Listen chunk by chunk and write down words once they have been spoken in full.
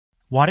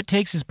What It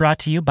Takes is brought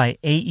to you by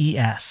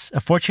AES, a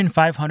Fortune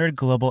 500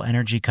 global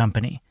energy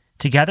company.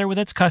 Together with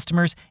its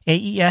customers,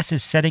 AES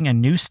is setting a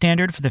new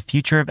standard for the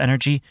future of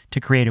energy to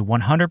create a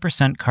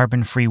 100%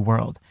 carbon-free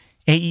world.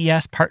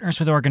 AES partners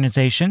with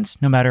organizations,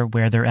 no matter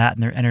where they're at in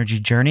their energy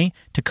journey,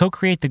 to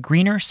co-create the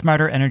greener,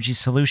 smarter energy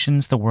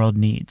solutions the world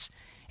needs.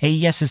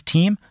 AES's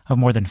team of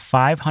more than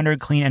 500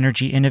 clean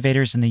energy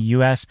innovators in the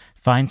U.S.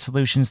 finds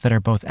solutions that are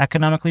both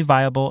economically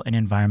viable and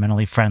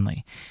environmentally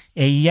friendly.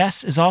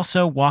 AES is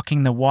also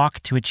walking the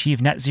walk to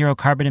achieve net zero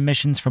carbon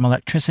emissions from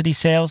electricity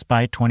sales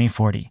by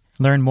 2040.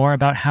 Learn more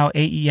about how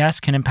AES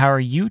can empower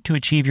you to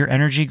achieve your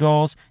energy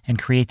goals and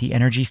create the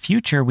energy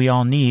future we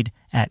all need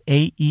at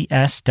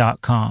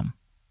AES.com.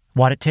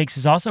 What It Takes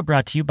is also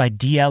brought to you by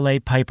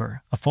DLA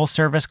Piper, a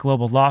full-service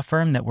global law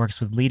firm that works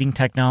with leading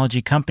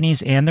technology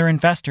companies and their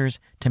investors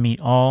to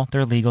meet all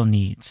their legal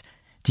needs.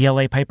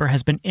 DLA Piper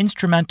has been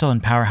instrumental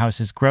in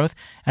Powerhouse's growth,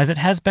 as it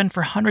has been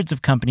for hundreds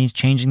of companies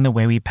changing the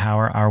way we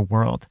power our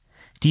world.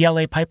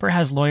 DLA Piper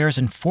has lawyers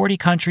in 40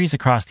 countries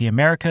across the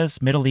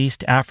Americas, Middle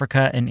East,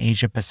 Africa, and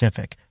Asia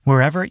Pacific,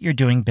 wherever you're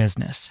doing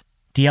business.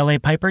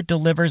 DLA Piper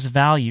delivers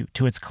value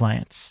to its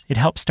clients. It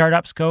helps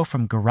startups go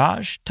from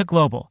garage to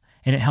global,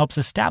 and it helps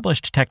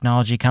established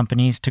technology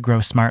companies to grow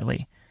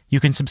smartly.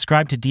 You can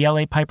subscribe to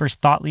DLA Piper's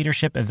thought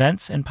leadership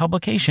events and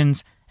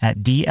publications at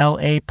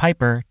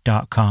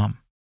dlapiper.com.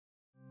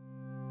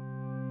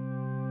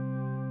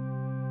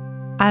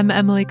 I'm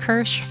Emily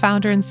Kirsch,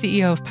 founder and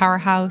CEO of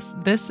Powerhouse.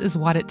 This is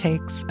What It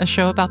Takes, a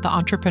show about the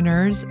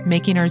entrepreneurs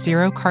making our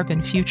zero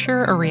carbon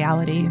future a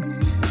reality.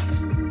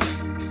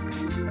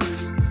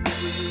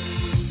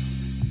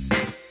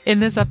 In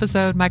this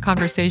episode, my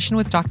conversation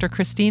with Dr.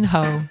 Christine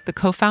Ho, the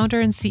co-founder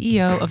and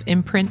CEO of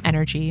Imprint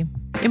Energy.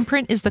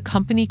 Imprint is the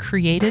company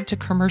created to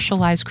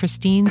commercialize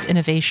Christine's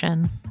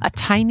innovation, a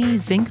tiny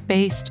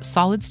zinc-based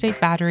solid-state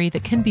battery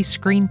that can be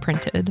screen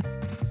printed.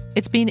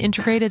 It's being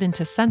integrated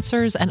into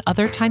sensors and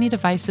other tiny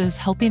devices,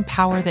 helping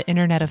power the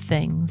Internet of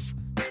Things.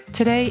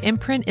 Today,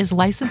 Imprint is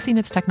licensing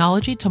its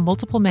technology to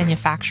multiple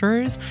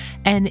manufacturers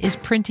and is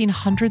printing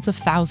hundreds of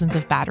thousands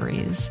of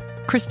batteries.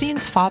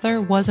 Christine's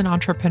father was an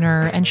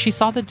entrepreneur, and she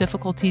saw the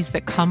difficulties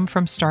that come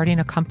from starting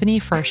a company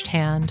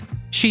firsthand.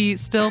 She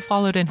still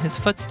followed in his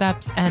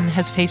footsteps and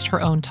has faced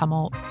her own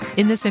tumult.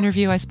 In this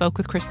interview, I spoke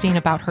with Christine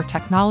about her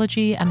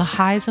technology and the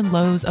highs and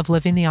lows of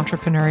living the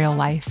entrepreneurial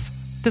life.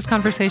 This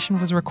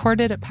conversation was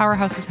recorded at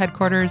Powerhouse's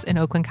headquarters in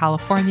Oakland,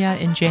 California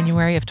in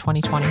January of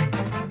 2020.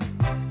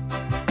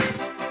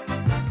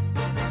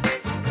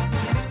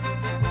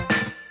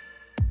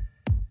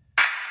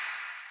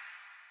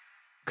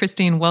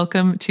 Christine,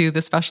 welcome to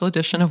the special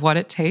edition of What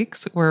It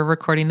Takes. We're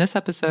recording this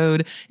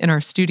episode in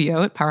our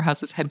studio at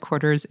Powerhouse's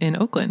headquarters in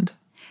Oakland.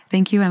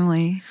 Thank you,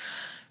 Emily.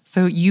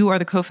 So you are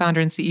the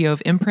co-founder and CEO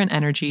of Imprint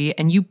Energy,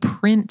 and you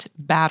print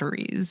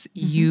batteries.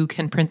 Mm-hmm. You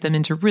can print them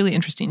into really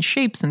interesting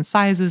shapes and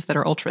sizes that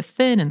are ultra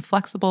thin and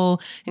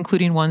flexible,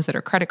 including ones that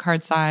are credit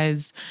card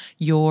size.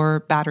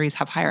 Your batteries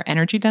have higher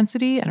energy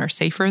density and are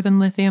safer than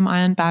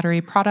lithium-ion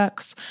battery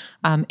products,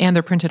 and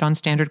they're printed on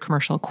standard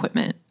commercial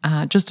equipment.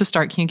 Just to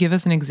start, can you give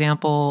us an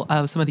example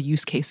of some of the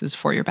use cases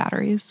for your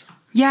batteries?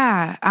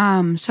 Yeah.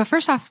 So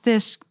first off,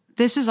 this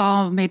is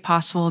all made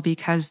possible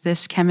because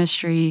this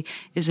chemistry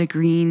is a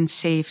green,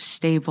 safe,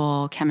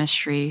 stable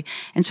chemistry.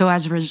 And so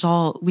as a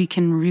result, we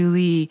can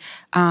really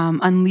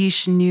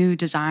unleash new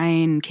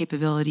design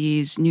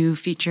capabilities, new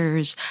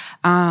features.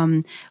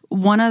 One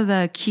of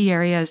the key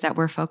areas that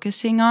we're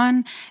focusing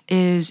on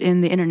is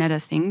in the Internet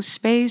of Things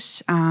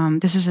space.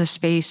 This is a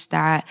space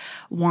that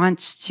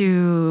wants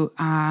to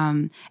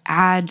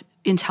add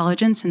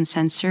intelligence and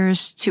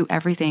sensors to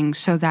everything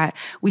so that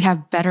we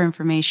have better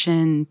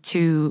information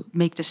to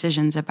make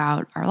decisions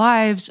about our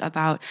lives,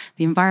 about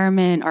the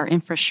environment, our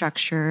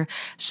infrastructure.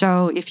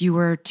 So if you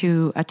were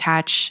to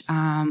attach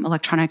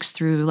electronics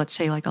through, let's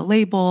say, like a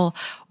label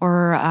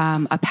or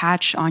a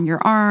patch on your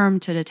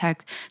arm to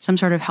detect some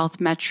sort of health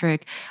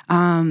metric,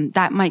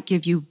 that might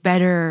give you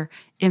better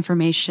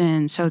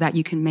information so that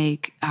you can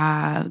make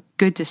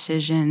good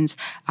decisions.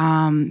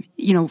 Some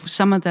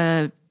of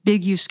the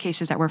big use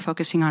cases that we're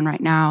focusing on right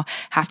now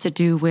have to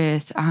do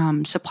with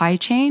supply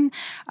chain.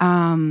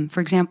 For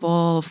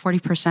example,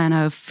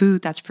 40% of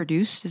food that's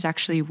produced is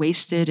actually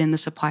wasted in the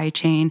supply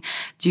chain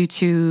due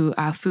to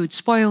food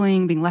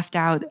spoiling, being left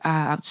out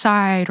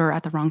outside or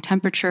at the wrong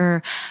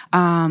temperature.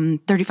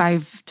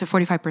 35 to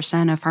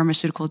 45% of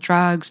pharmaceutical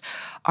drugs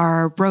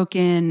are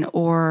broken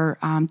or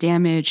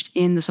damaged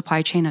in the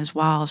supply chain as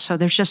well. So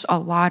there's just a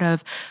lot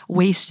of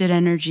wasted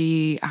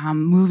energy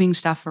moving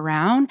stuff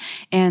around.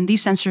 And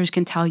these sensors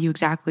can tell you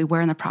exactly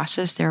where in the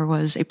process there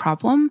was a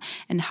problem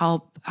and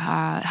help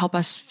help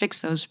us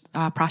fix those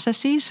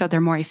processes so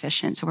they're more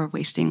efficient, so we're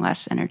wasting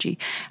less energy.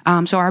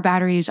 So our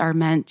batteries are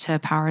meant to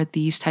power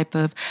these type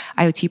of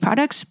IoT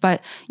products.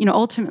 But,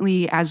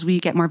 ultimately, as we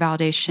get more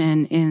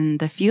validation in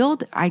the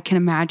field, I can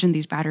imagine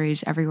these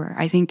batteries everywhere.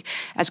 I think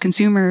as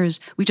consumers,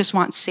 we just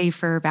want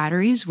safer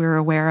batteries. We're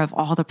aware of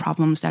all the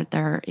problems that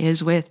there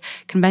is with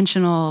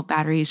conventional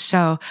batteries.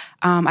 So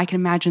I can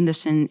imagine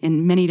this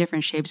in many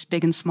different shapes,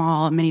 big and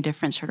small, many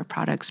different sort of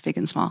products, big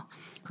and small.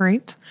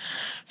 Great.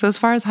 So as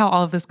far as how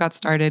all of this got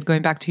started,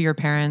 going back to your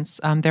parents,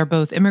 they're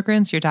both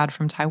immigrants, your dad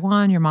from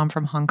Taiwan, your mom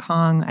from Hong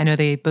Kong. I know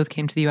they both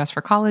came to the U.S.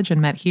 for college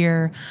and met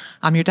here.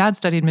 Your dad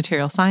studied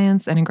material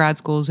science and in grad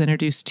school was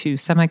introduced to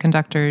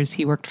semiconductors.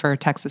 He worked for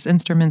Texas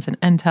Instruments and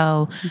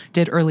Intel,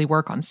 did early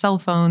work on cell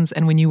phones.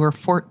 And when you were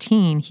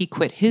 14, he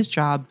quit his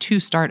job to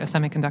start a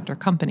semiconductor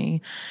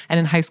company. And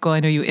in high school,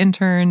 I know you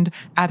interned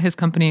at his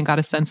company and got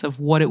a sense of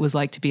what it was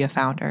like to be a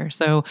founder.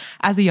 So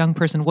as a young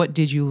person, what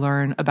did you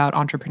learn about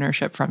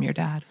entrepreneurship from your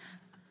dad?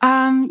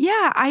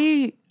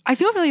 I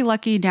feel really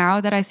lucky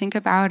now that I think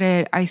about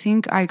it. I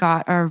think I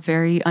got a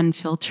very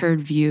unfiltered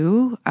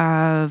view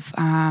of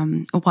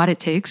what it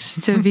takes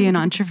to be an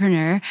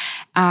entrepreneur.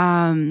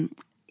 I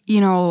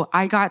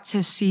got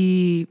to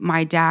see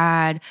my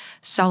dad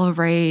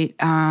celebrate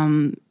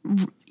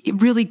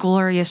really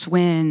glorious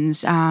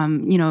wins,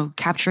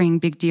 capturing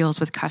big deals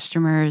with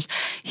customers.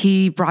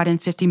 He brought in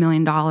 $50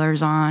 million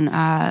on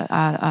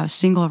a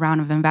single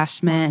round of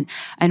investment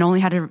and only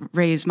had to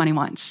raise money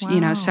once,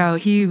 Wow. So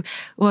he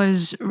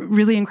was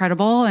really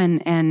incredible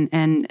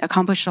and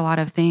accomplished a lot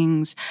of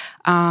things.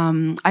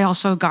 I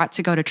also got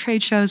to go to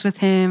trade shows with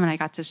him and I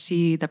got to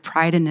see the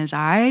pride in his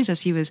eyes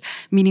as he was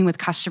meeting with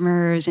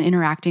customers and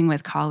interacting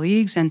with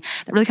colleagues. And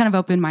that really kind of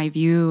opened my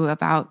view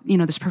about,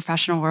 this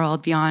professional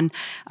world beyond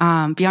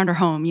our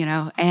home,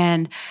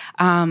 and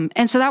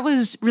so that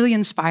was really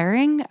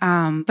inspiring.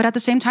 But at the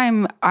same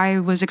time, I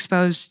was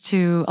exposed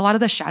to a lot of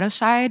the shadow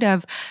side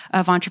of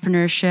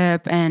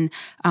entrepreneurship and,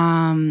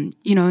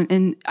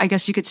 and I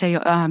guess you could say,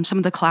 some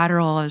of the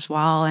collateral as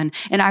well. And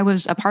I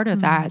was a part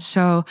of that.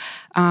 So,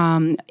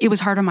 it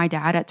was hard on my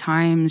dad at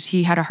times.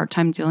 He had a hard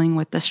time dealing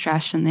with the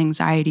stress and the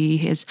anxiety.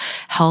 His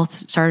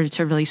health started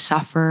to really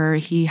suffer.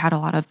 He had a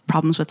lot of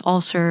problems with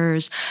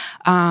ulcers.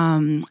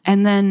 And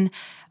then,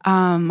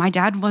 my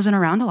dad wasn't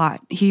around a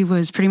lot. He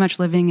was pretty much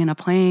living in a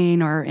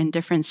plane or in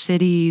different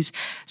cities.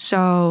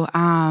 So,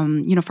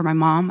 for my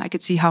mom, I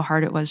could see how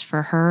hard it was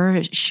for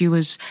her. She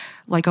was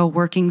like a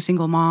working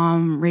single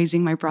mom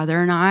raising my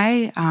brother and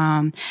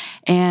I.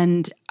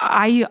 And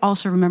I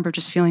also remember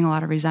just feeling a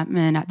lot of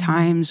resentment at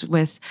times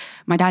with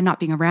my dad not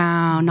being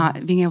around,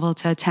 not being able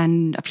to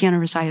attend a piano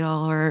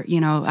recital or,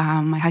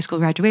 my high school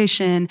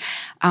graduation.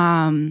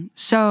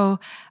 So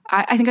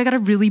I think I got a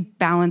really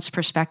balanced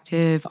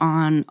perspective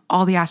on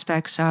all the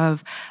aspects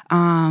of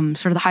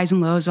sort of the highs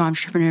and lows of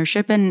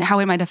entrepreneurship and how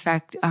it might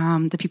affect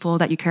the people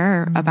that you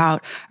care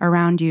about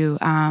around you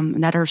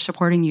that are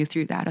supporting you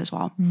through that as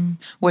well.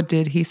 What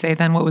did he say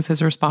then? What was his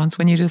response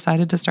when you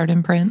decided to start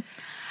Imprint?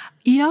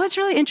 It's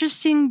really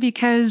interesting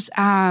because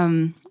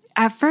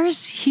at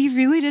first he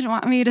really didn't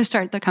want me to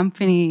start the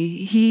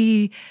company.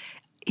 He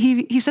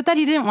said that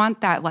he didn't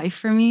want that life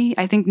for me.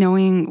 I think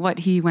knowing what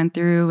he went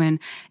through and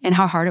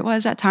how hard it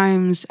was at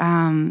times,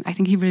 I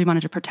think he really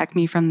wanted to protect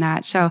me from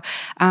that. So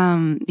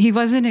he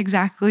wasn't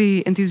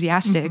exactly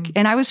enthusiastic,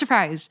 and I was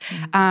surprised.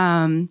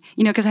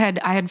 Because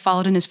I had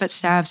followed in his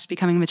footsteps,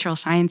 becoming a material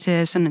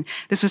scientist, and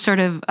this was sort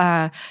of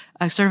a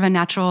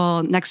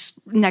natural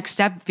next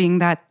step, being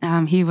that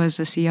he was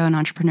a CEO and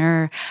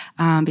entrepreneur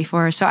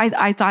before. So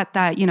I thought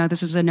that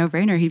this was a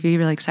no-brainer. He'd be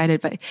really excited,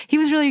 but he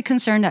was really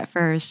concerned at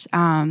first.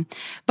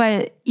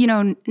 But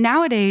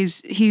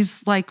nowadays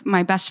he's like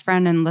my best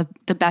friend and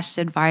the best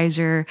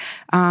advisor.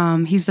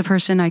 He's the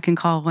person I can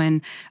call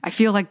when I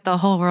feel like the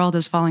whole world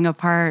is falling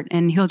apart,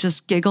 and he'll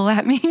just giggle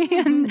at me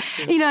and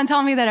and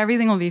tell me that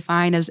everything will be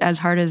fine, as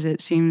hard as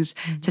it seems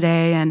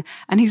today. And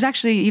he's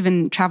actually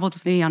even traveled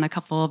with me on a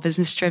couple of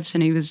business trips,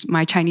 and he was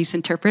my Chinese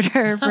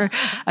interpreter for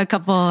a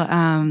couple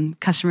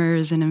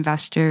customers and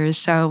investors.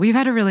 So we've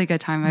had a really good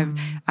time.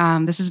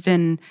 This has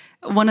been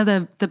one of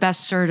the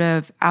best sort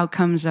of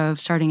outcomes of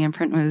starting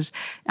Imprint was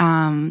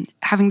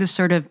having this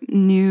sort of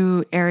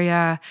new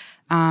area,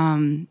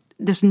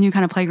 this new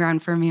kind of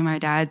playground for me and my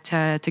dad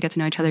to get to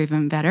know each other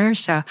even better.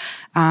 So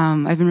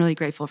I've been really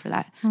grateful for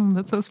that.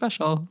 That's so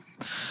special.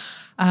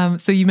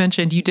 So you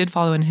mentioned you did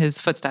follow in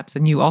his footsteps,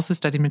 and you also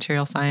studied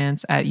material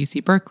science at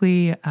UC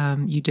Berkeley.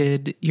 You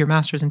did your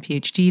master's and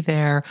PhD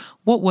there.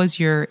 What was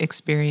your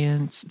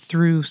experience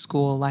through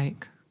school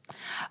like?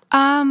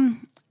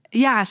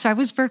 Yeah, so I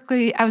was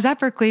at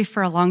Berkeley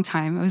for a long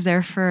time. I was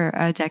there for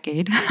a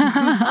decade.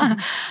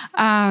 At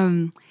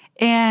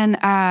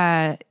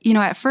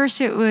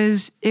first it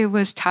was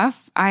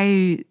tough.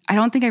 I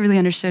don't think I really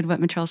understood what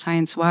material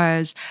science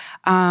was.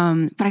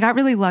 But I got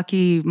really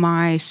lucky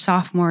my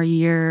sophomore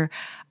year.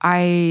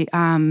 I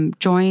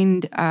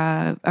joined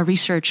a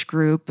research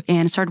group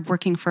and started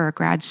working for a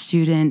grad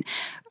student.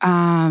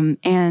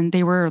 And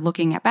they were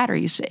looking at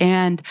batteries.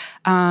 And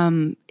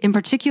in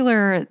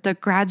particular, the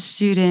grad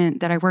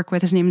student that I work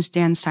with, his name is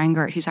Dan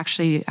Steingart. He's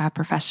actually a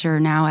professor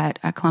now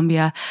at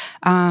Columbia.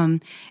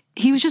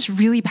 He was just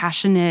really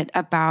passionate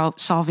about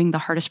solving the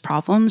hardest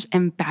problems,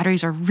 and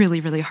batteries are really,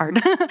 really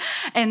hard.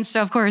 And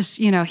so, of course,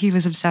 he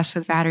was obsessed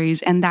with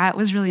batteries, and that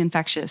was really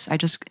infectious. I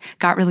just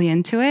got really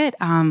into it,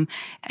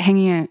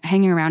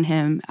 hanging around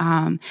him.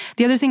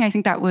 The other thing I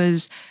think that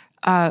was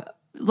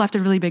left a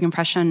really big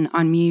impression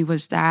on me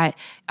was that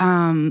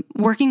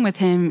working with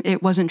him,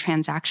 it wasn't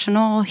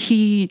transactional.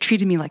 He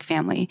treated me like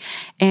family.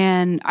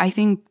 And I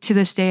think to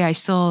this day, I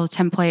still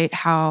template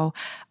how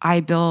I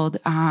build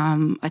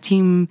a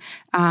team,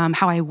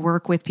 how I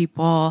work with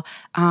people.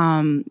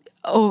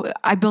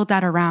 I built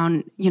that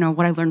around,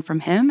 what I learned from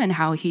him and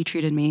how he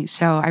treated me.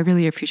 So I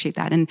really appreciate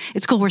that. And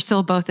it's cool. We're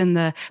still both in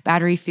the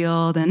battery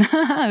field, and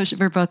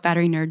we're both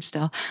battery nerds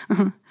still.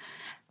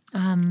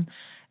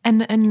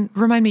 And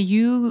remind me,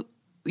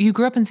 you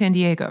grew up in San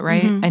Diego,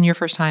 right? Mm-hmm. And your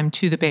first time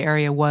to the Bay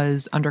Area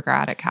was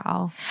undergrad at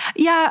Cal.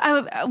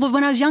 Yeah.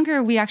 When I was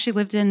younger, we actually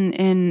lived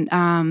in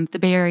the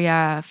Bay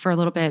Area for a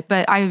little bit,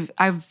 but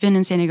I've been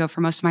in San Diego for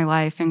most of my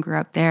life and grew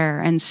up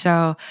there. And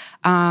so,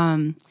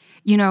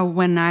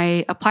 when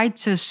I applied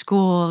to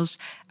schools,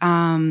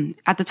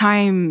 at the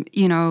time,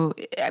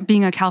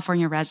 being a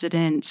California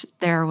resident,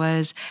 there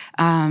was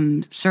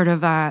sort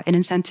of an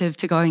incentive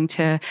to going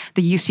to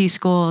the UC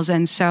schools.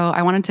 And so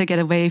I wanted to get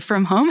away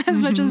from home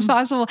as much as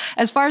possible,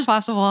 as far as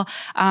possible.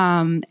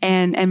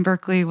 And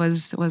Berkeley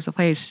was the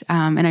place.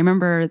 And I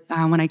remember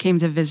when I came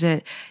to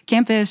visit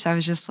campus, I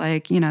was just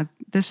like,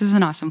 this is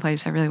an awesome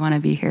place. I really want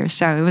to be here.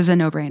 So it was a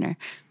no-brainer.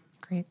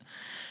 Great.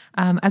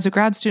 As a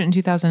grad student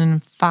in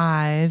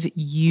 2005,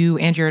 you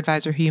and your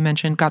advisor, who you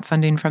mentioned, got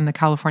funding from the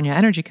California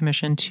Energy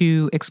Commission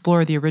to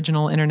explore the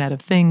original Internet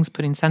of Things,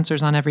 putting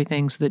sensors on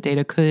everything so that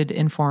data could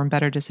inform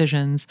better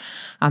decisions.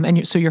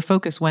 So your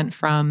focus went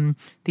from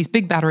these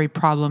big battery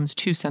problems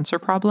to sensor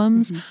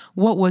problems. Mm-hmm.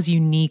 What was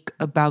unique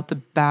about the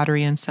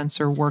battery and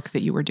sensor work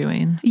that you were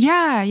doing?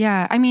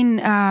 Yeah. I mean,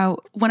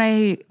 when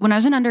I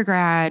was an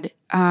undergrad,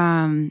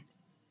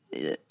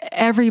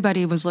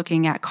 everybody was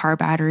looking at car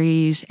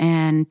batteries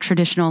and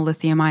traditional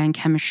lithium-ion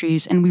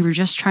chemistries, and we were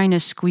just trying to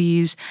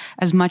squeeze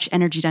as much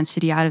energy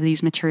density out of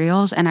these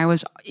materials, and I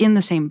was in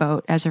the same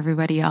boat as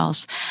everybody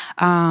else.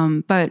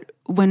 But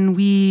when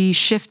we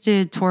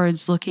shifted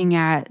towards looking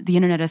at the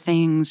Internet of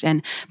Things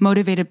and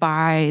motivated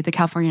by the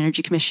California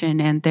Energy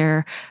Commission and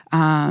their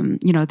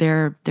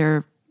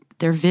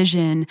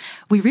vision,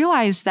 we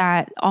realized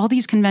that all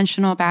these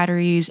conventional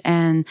batteries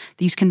and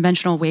these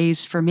conventional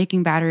ways for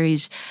making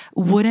batteries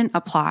wouldn't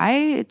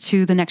apply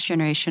to the next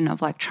generation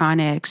of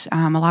electronics.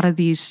 A lot of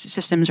these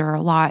systems are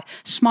a lot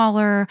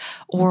smaller,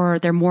 or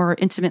they're more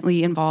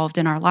intimately involved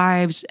in our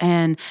lives,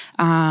 and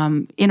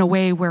in a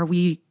way where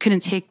we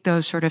couldn't take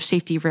those sort of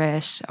safety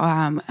risks.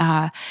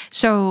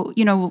 So,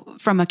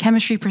 from a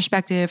chemistry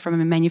perspective, from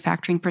a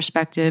manufacturing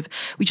perspective,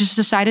 we just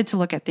decided to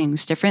look at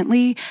things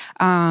differently.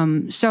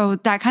 So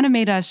that kind of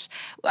made us,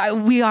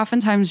 we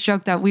oftentimes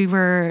joke that we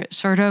were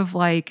sort of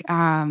like,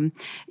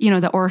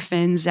 the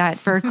orphans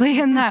at Berkeley,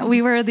 and that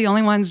we were the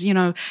only ones,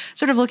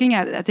 sort of looking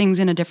at things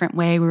in a different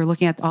way. We were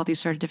looking at all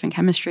these sort of different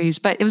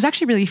chemistries, but it was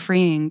actually really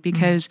freeing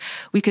because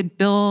we could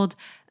build,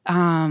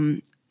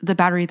 the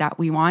battery that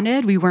we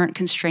wanted. We weren't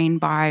constrained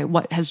by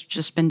what has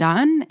just been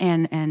done.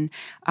 And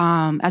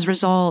as a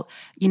result,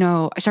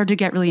 I started to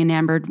get really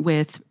enamored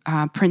with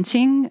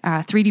printing.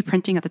 3D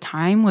printing at the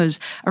time was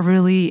a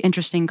really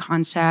interesting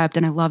concept.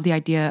 And I love the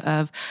idea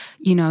of,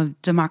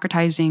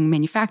 democratizing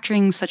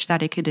manufacturing such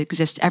that it could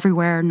exist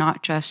everywhere,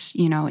 not just,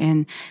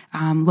 in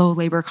low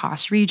labor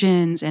cost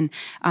regions, and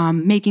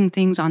making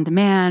things on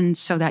demand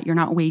so that you're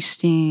not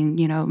wasting,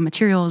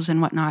 materials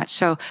and whatnot.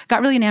 So got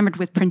really enamored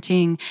with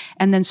printing,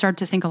 and then started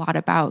to think a lot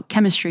about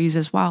chemistries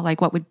as well, like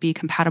what would be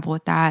compatible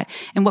with that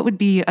and what would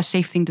be a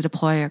safe thing to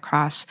deploy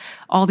across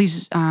all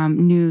these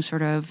new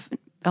sort of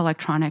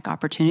electronic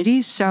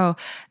opportunities. So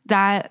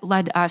that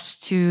led us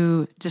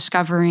to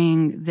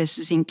discovering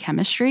this zinc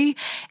chemistry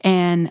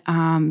and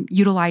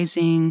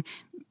utilizing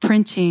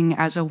printing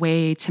as a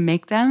way to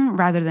make them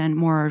rather than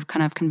more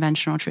kind of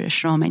conventional,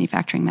 traditional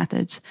manufacturing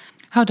methods.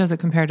 How does it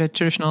compare to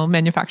traditional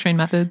manufacturing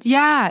methods?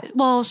 Yeah.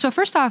 Well, so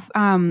first off,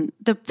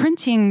 the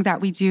printing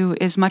that we do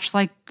is much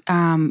like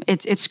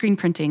it's screen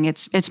printing.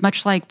 It's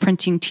much like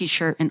printing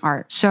t-shirt and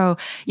art. So,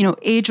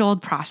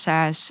 age-old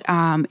process.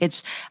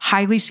 It's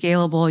highly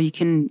scalable.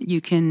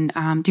 You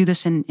can do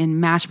this in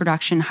mass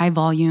production, high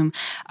volume.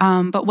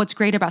 But what's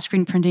great about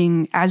screen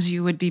printing, as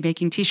you would be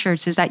making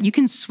t-shirts, is that you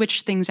can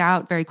switch things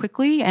out very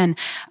quickly and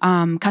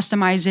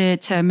customize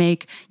it to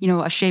make,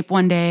 a shape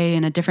one day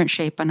and a different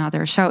shape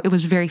another. So it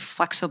was very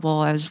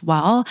flexible as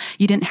well.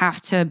 You didn't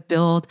have to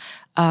build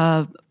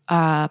a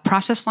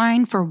process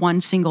line for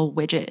one single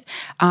widget.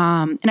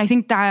 And I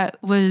think that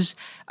was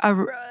a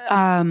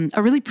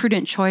really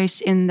prudent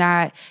choice in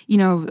that,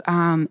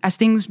 as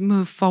things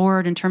move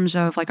forward in terms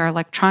of like our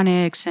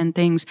electronics and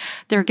things,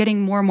 they're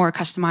getting more and more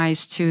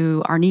customized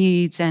to our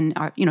needs and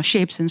our,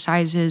 shapes and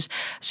sizes.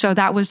 So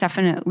that was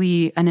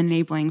definitely an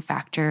enabling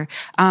factor.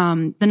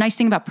 The nice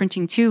thing about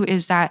printing too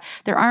is that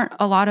there aren't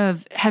a lot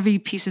of heavy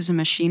pieces of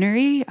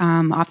machinery.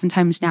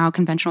 Oftentimes now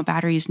conventional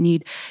batteries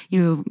need,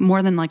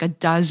 more than like a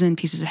dozen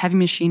pieces of heavy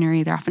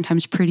machinery. They're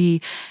oftentimes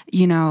pretty,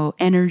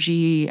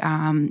 energy,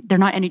 they're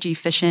not energy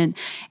efficient.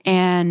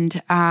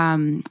 And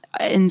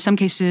in some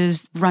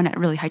cases run at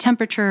really high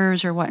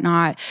temperatures or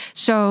whatnot.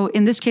 So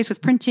in this case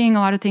with printing, a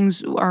lot of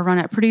things are run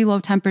at pretty low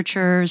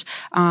temperatures.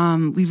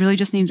 We really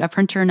just need a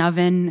printer and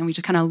oven, and we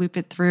just kind of loop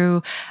it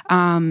through.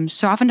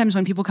 So oftentimes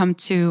when people come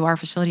to our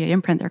facility at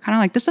Imprint, they're kind of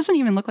like, this doesn't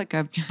even look like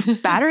a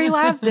battery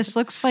lab. This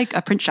looks like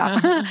a print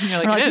shop.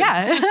 You're like,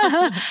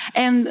 yeah.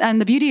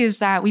 And the beauty is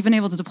that we've been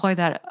able to deploy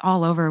that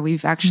all over.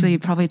 We've actually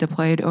probably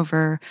deployed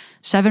over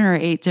 7 or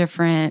 8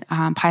 different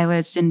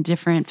pilots in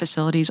different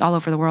facilities all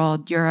over the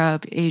world,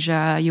 Europe,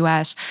 Asia,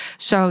 US.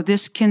 So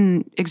this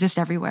can exist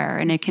everywhere,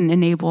 and it can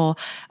enable,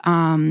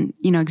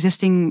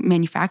 existing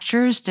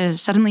manufacturers to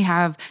suddenly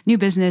have new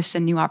business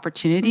and new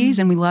opportunities.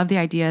 And we love the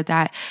idea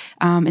that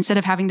instead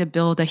of having to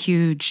build a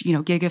huge,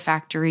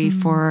 gigafactory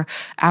for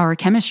our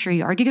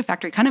chemistry, our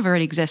gigafactory kind of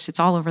already exists. It's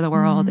all over the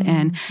world.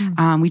 And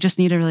we just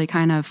need to really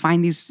kind of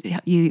find these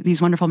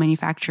wonderful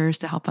manufacturers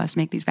to help us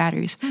make these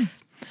batteries.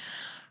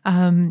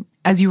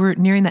 As you were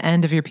nearing the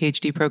end of your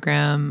PhD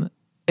program,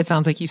 it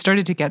sounds like you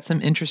started to get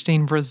some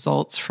interesting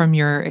results from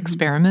your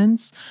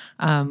experiments,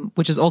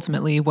 which is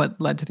ultimately what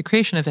led to the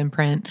creation of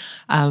Imprint.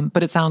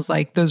 But it sounds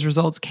like those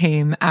results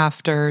came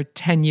after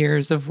 10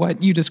 years of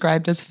what you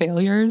described as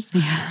failures.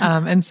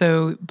 Yeah. And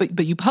so,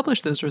 but you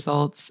published those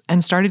results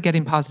and started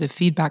getting positive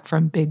feedback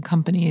from big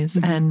companies.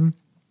 And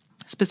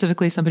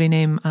specifically somebody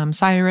named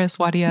Cyrus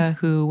Wadia,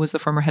 who was the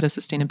former head of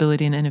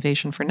sustainability and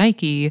innovation for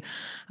Nike.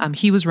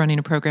 He was running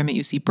a program at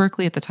UC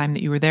Berkeley at the time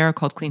that you were there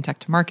called Clean Tech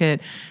to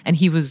Market. And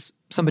he was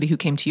somebody who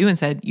came to you and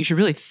said, you should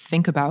really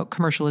think about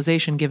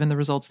commercialization given the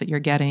results that you're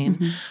getting.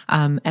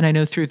 And I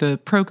know through the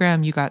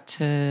program, you got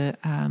to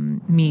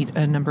meet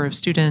a number of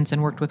students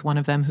and worked with one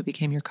of them who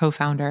became your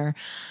co-founder.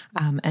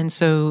 And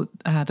so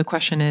the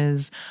question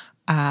is,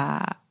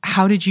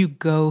 how did you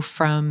go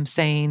from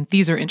saying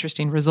these are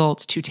interesting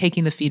results to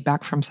taking the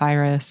feedback from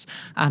Cyrus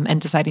and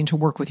deciding to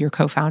work with your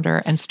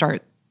co-founder and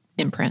start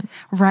Imprint?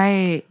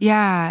 Right.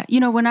 Yeah.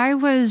 When I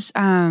was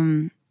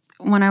in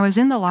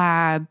the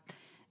lab,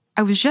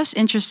 I was just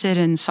interested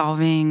in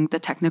solving the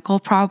technical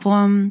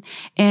problem,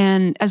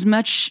 and as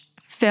much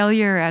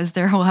failure as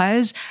there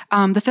was,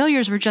 the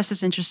failures were just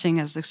as interesting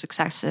as the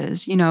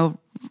successes,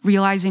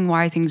 realizing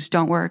why things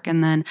don't work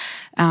and then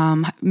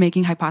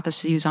making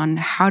hypotheses on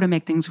how to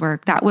make things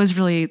work. That was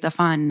really the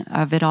fun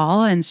of it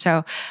all. And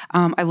so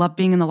I love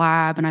being in the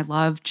lab, and I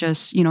love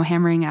just,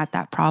 hammering at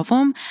that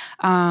problem.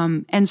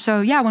 And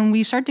so, yeah, when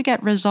we started to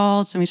get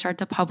results and we started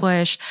to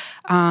publish,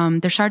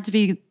 we started to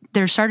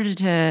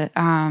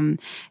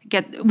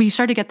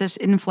get this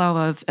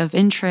inflow of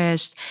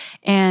interest,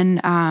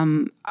 and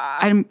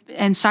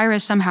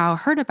Cyrus somehow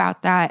heard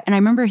about that. And I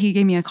remember he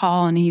gave me a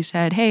call and he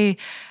said, "Hey,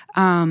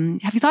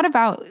 have you thought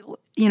about,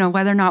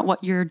 whether or not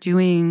what you're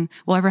doing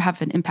will ever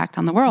have an impact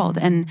on the world?"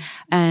 And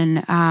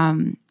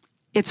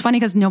it's funny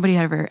because nobody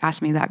had ever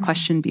asked me that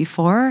question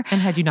before.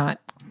 And had you not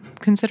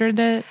considered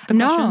it?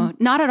 No,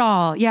 not at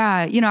all.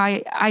 Yeah.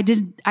 I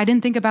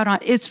didn't think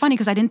about, it's funny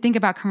because I didn't think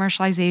about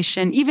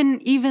commercialization,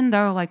 even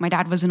though like my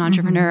dad was an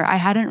entrepreneur, I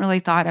hadn't really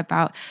thought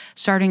about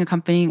starting a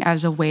company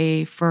as a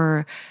way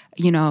for,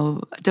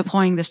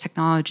 deploying this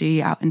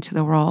technology out into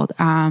the world.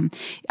 I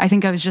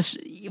think I was just,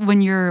 when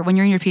you're in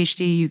your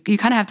PhD, you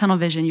kind of have tunnel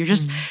vision.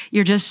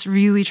 You're just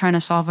really trying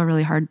to solve a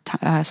really hard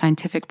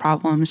scientific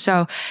problem.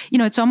 So,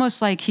 it's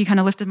almost like he kind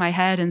of lifted my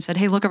head and said,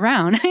 "Hey, look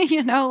around,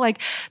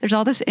 like there's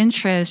all this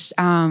interest.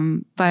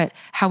 But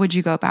how would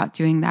you go about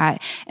doing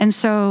that?" And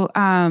so,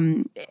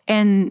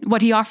 and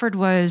what he offered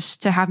was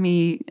to have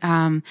me,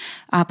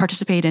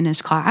 participate in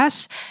his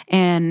class.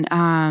 And,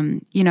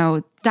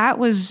 that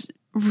was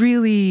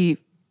really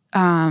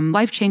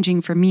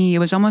life-changing for me. It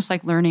was almost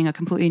like learning a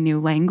completely new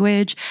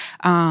language,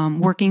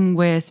 working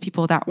with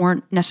people that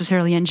weren't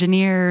necessarily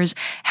engineers,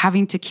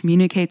 having to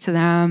communicate to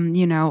them,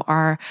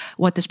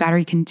 what this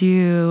battery can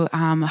do,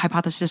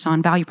 hypothesis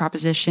on value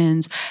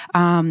propositions.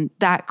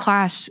 That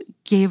class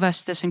gave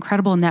us this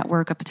incredible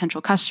network of potential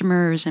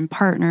customers and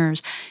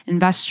partners,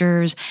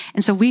 investors.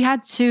 And so we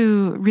had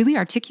to really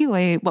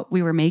articulate what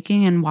we were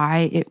making and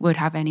why it would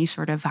have any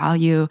sort of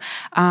value.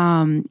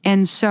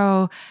 And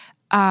so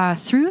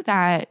through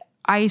that,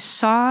 I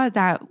saw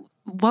that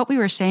what we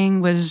were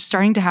saying was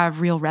starting to have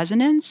real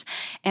resonance,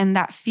 and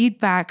that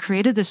feedback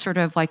created this sort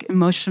of like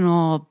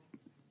emotional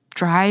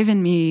drive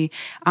in me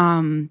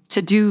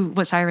to do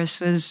what Cyrus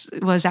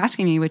was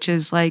asking me, which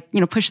is like,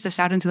 push this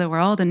out into the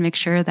world and make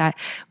sure that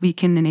we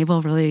can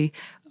enable really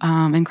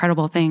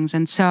incredible things.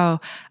 And so,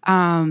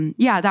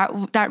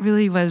 that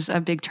really was a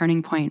big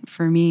turning point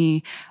for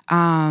me,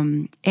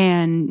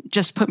 and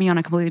just put me on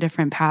a completely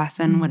different path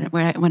than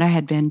what I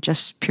had been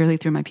just purely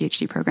through my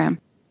PhD program.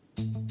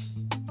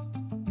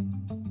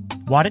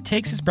 What It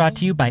Takes is brought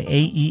to you by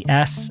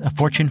AES, a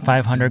Fortune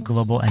 500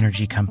 global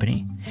energy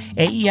company.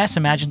 AES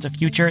imagines a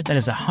future that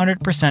is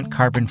 100%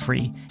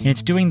 carbon-free, and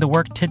it's doing the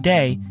work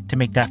today to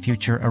make that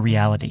future a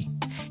reality.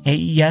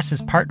 AES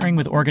is partnering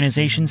with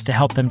organizations to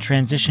help them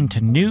transition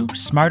to new,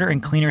 smarter,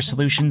 and cleaner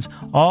solutions,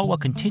 all while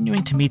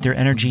continuing to meet their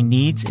energy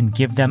needs and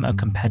give them a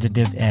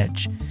competitive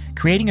edge.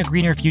 Creating a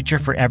greener future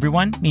for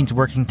everyone means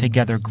working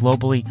together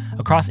globally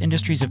across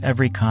industries of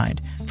every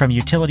kind, from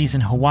utilities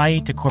in Hawaii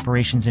to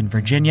corporations in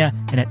Virginia,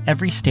 and at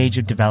every stage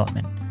of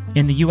development.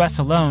 In the U.S.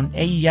 alone,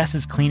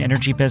 AES's clean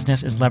energy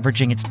business is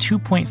leveraging its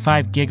 2.5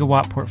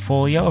 gigawatt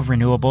portfolio of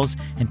renewables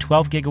and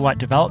 12 gigawatt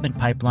development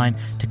pipeline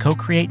to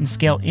co-create and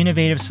scale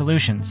innovative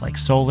solutions like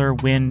solar,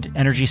 wind,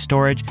 energy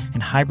storage,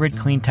 and hybrid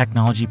clean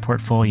technology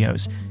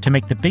portfolios to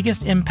make the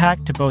biggest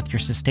impact to both your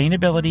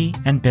sustainability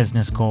and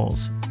business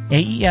goals.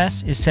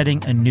 AES is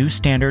setting a new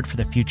standard for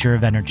the future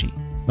of energy.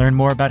 Learn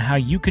more about how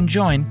you can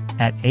join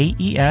at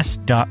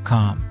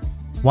AES.com.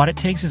 What It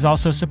Takes is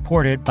also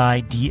supported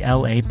by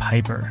DLA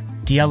Piper.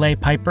 DLA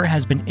Piper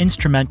has been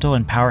instrumental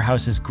in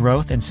Powerhouse's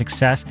growth and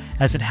success,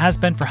 as it has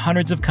been for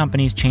hundreds of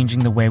companies changing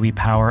the way we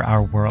power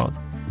our world.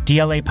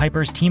 DLA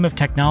Piper's team of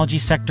technology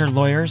sector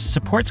lawyers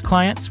supports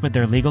clients with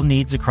their legal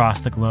needs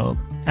across the globe.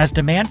 As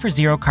demand for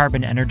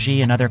zero-carbon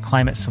energy and other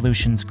climate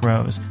solutions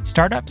grows,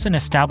 startups and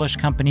established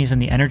companies in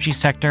the energy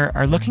sector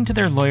are looking to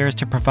their lawyers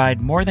to provide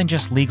more than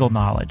just legal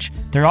knowledge.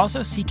 They're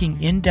also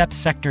seeking in-depth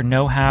sector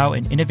know-how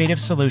and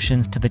innovative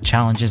solutions to the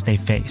challenges they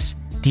face.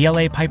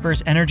 DLA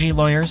Piper's energy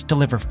lawyers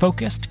deliver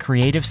focused,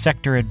 creative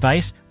sector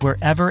advice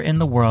wherever in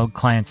the world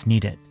clients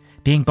need it.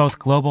 Being both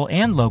global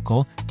and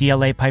local,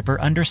 DLA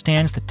Piper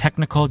understands the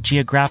technical,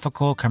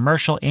 geographical,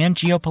 commercial, and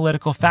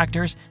geopolitical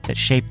factors that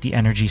shape the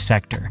energy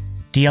sector.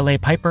 DLA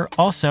Piper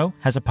also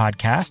has a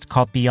podcast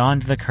called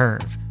Beyond the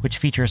Curve, which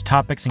features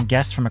topics and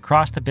guests from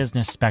across the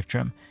business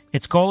spectrum.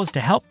 Its goal is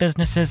to help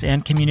businesses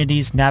and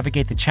communities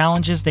navigate the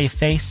challenges they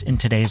face in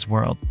today's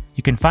world.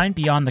 You can find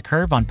Beyond the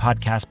Curve on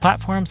podcast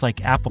platforms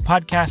like Apple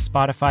Podcasts,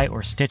 Spotify,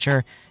 or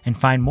Stitcher, and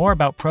find more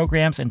about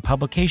programs and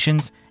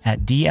publications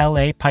at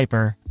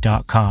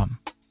dlapiper.com.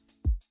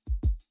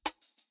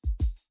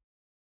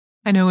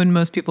 I know when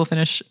most people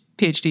finish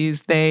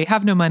PhDs, they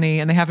have no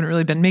money and they haven't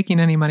really been making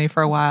any money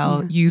for a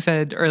while. You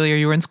said earlier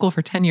you were in school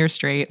for 10 years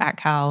straight at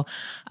Cal.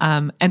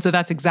 And so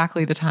that's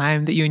exactly the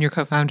time that you and your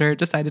co-founder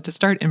decided to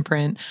start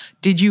Imprint.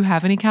 Did you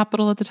have any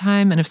capital at the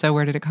time? And if so,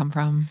 where did it come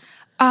from?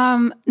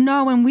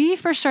 No, when we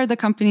first started the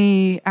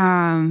company,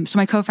 so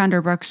my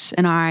co-founder Brooks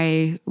and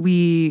I,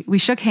 we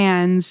shook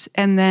hands,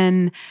 and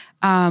then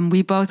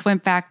we both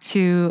went back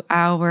to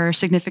our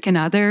significant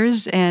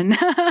others and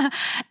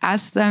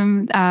asked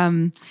them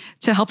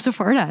to help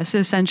support us,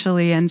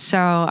 essentially. And so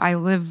I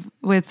live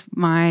with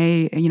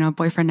my,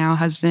 boyfriend, now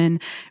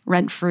husband,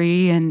 rent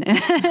free, and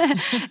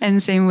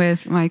and same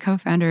with my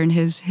co-founder and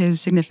his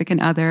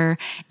significant other.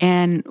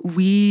 And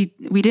we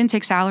didn't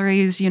take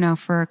salaries,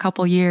 for a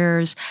couple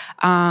years.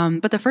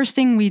 But the first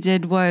thing we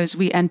did was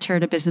we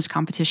entered a business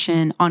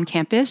competition on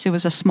campus. It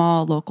was a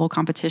small local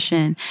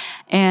competition,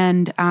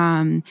 and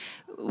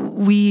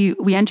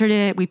we entered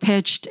it, we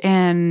pitched,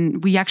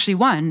 and we actually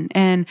won.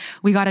 And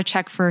we got a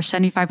check for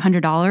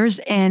 $7,500.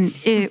 And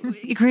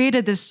it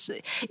created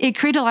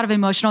a lot of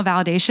emotional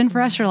validation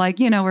for us. We're like,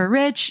 we're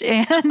rich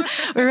and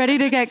we're ready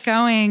to get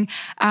going.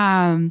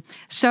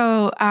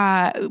 So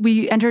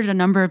we entered a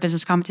number of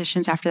business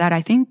competitions after that.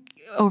 I think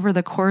over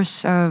the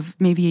course of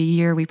maybe a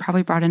year, we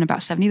probably brought in about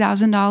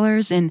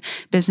 $70,000 in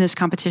business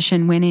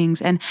competition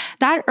winnings. And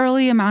that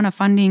early amount of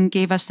funding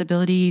gave us the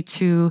ability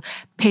to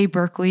pay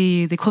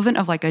Berkeley the equivalent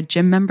of like a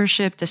gym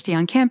membership to stay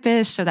on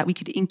campus so that we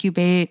could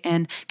incubate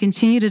and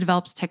continue to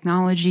develop the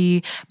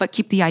technology, but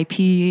keep the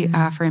IP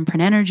for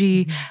Imprint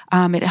Energy.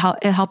 It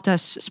helped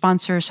us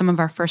sponsor some of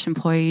our first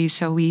employees.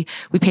 So we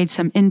paid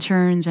some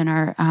interns and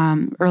our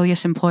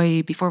earliest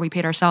employee before we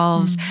paid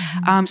ourselves.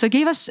 So it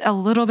gave us a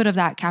little bit of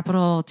that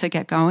capital to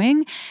get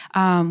going.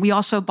 We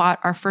also bought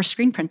our first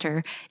screen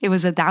printer. It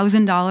was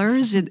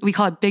 $1,000. We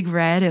call it Big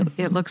Red.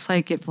 It looks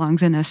like it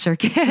belongs in a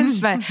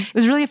circus, but it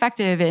was really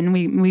effective. And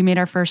we made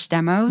our first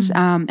demos.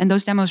 And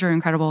those demos were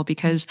incredible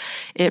because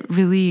it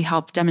really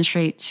helped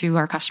demonstrate to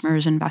our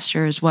customers,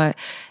 investors,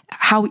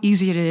 how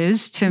easy it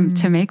is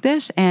to make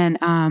this, and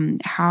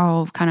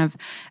how kind of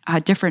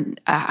different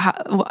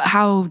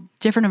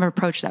of an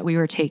approach that we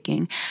were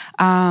taking.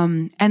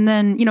 And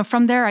then,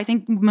 from there, I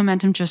think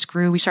momentum just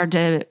grew. We started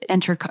to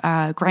enter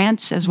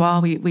grants as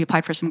well. We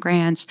applied for some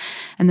grants,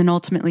 and then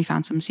ultimately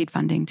found some seed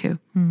funding too.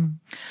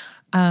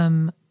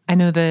 I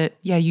know that,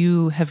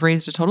 you have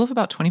raised a total of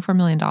about $24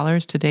 million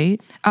to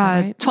date. Is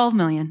that right? 12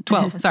 million.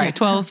 12, sorry,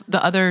 12.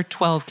 The other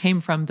 12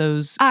 came from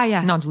those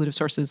non-dilutive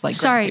sources like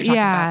grants that you're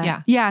talking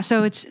about. Yeah.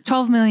 So it's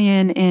 12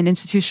 million in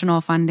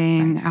institutional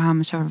funding,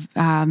 so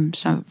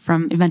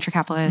from venture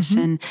capitalists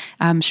and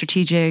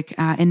strategic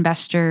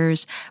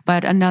investors,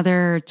 but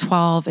another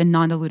 12 in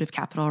non-dilutive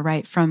capital,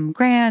 right? From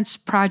grants,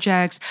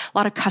 projects, a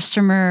lot of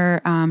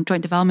customer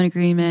joint development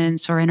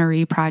agreements or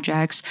NRE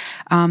projects,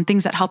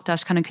 things that helped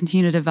us kind of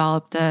continue to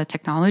develop the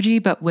technology,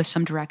 but with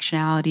some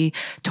directionality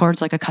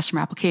towards like a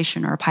customer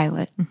application or a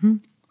pilot.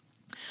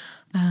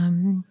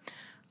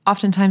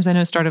 Oftentimes, I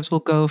know startups will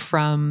go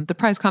from the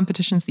prize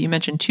competitions that you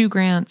mentioned to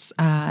grants,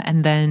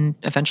 and then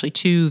eventually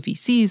to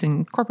VCs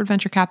and corporate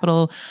venture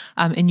capital.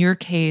 In your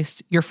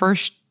case, your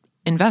first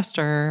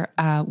investor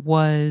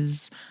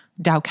was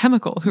Dow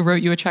Chemical, who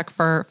wrote you a check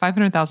for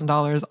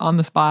 $500,000 on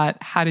the spot.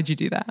 How did you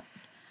do that?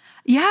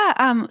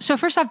 Yeah. So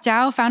first off,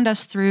 Dow found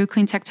us through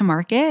Clean Tech to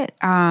Market.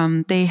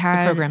 They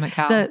had the program at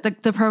Cal.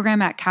 The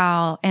program at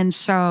Cal. And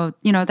so,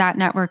 that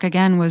network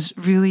again was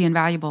really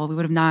invaluable. We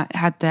would have not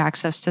had the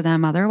access to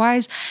them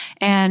otherwise.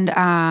 And,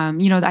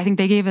 I think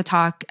they gave a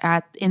talk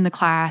in the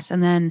class,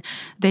 and then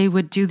they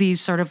would do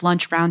these sort of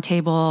lunch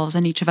roundtables,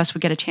 and each of us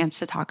would get a chance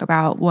to talk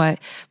about what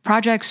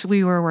projects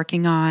we were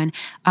working on.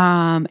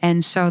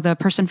 And so the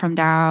person from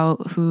Dow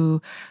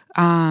who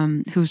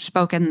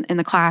spoke in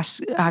the class,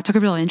 took a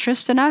real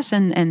interest in us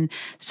and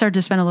started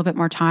to spend a little bit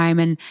more time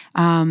and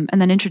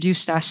then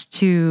introduced us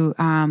to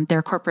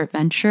their corporate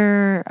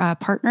venture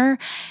partner.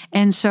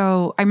 And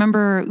so I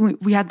remember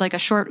we had like a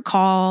short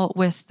call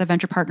with the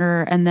venture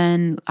partner, and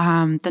then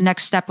the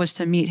next step was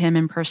to meet him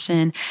in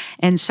person.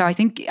 And so I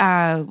think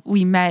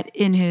we met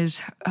in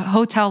his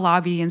hotel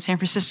lobby in San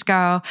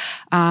Francisco,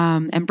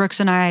 and Brooks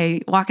and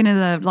I walk into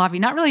the lobby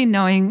not really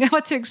knowing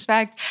what to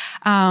expect.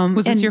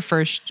 Was this your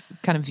first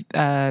kind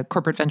of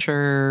corporate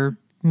venture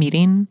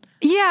meeting?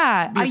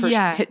 Yeah. Your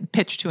first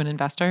pitch to an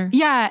investor?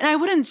 Yeah. And I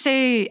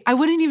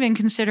wouldn't even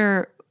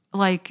consider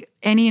like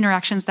any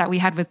interactions that we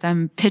had with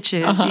them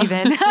pitches,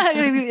 even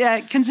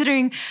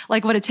considering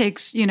like what it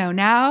takes,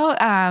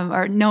 now,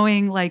 or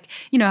knowing like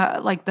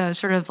the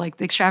sort of like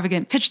the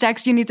extravagant pitch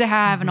decks you need to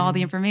have and all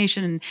the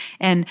information.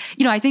 And,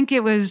 I think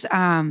it was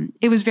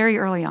very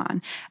early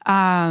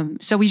on.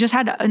 So we just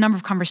had a number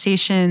of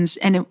conversations,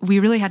 and we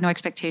really had no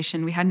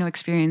expectation. We had no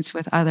experience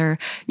with other,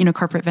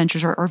 corporate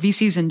ventures or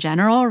VCs in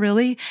general,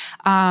 really.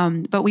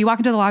 But we walk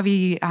into the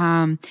lobby,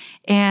 and,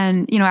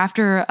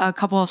 after a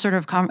couple of sort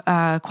of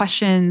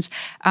questions,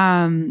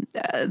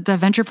 the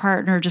venture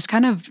partner just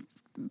kind of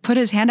put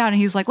his hand out and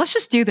he was like, let's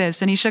just do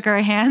this. And he shook our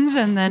hands.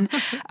 And then,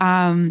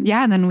 and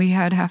then we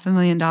had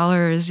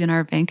 $500,000 in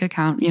our bank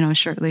account,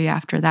 shortly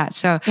after that.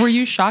 So were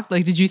you shocked?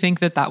 Like, did you think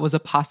that that was a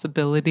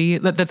possibility,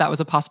 that was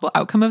a possible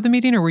outcome of the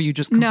meeting, or were you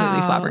just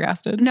completely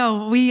flabbergasted?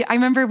 No, I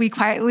remember we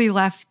quietly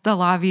left the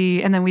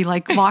lobby, and then we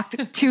like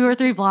walked 2 or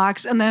 3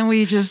 blocks, and then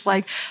we just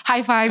like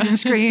high-fived and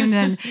screamed.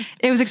 And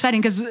it was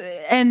exciting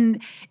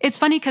and it's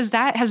funny because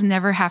that has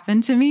never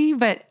happened to me.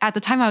 But at the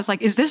time I was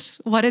like, is this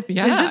how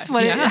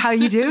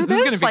you do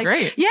this? This is gonna be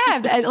great.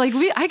 Yeah, like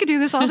I could do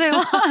this all day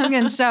long.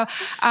 And so,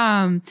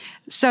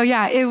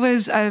 it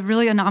was a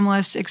really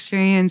anomalous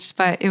experience,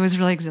 but it was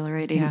really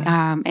exhilarating,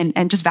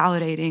 and just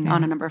validating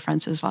on a number of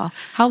fronts as well.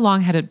 How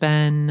long had it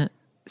been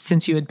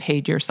since you had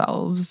paid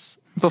yourselves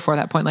before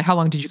that point? Like, how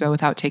long did you go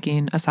without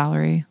taking a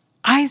salary?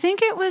 I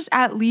think it was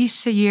at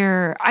least a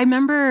year. I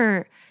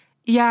remember.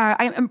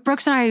 Yeah,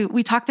 Brooks and I,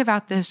 we talked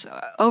about this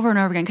over and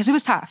over again because it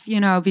was tough,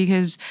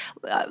 because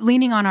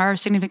leaning on our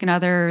significant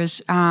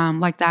others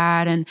like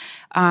that, and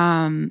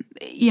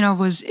it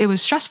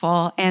was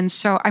stressful. And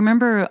so I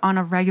remember on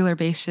a regular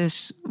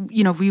basis,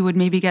 we would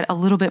maybe get a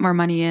little bit more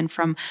money in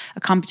from a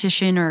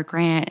competition or a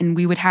grant, and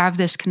we would have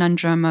this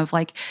conundrum of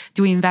like,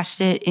 do we invest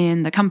it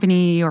in the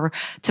company or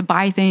to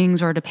buy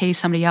things or to pay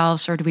somebody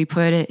else, or do we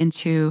put it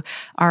into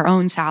our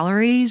own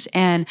salaries?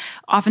 And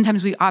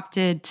oftentimes we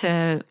opted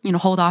to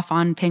hold off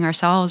on paying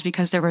ourselves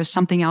because there was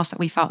something else that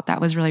we felt that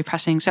was really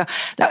pressing. So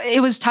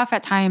it was tough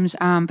at times,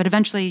 but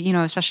eventually,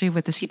 especially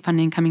with the seed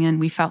funding coming in,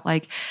 we felt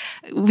like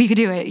we could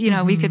do it.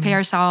 We could pay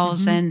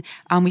ourselves, and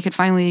we could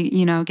finally,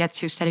 get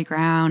to steady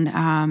ground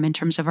in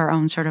terms of our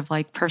own sort of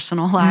like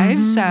personal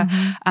lives. So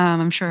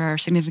I'm sure our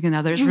significant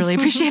others really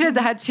appreciated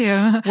that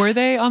too. Were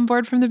they on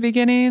board from the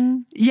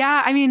beginning?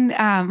 Yeah, I mean,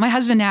 my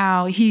husband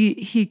now,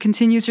 he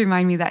continues to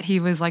remind me that he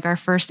was like our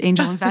first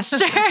angel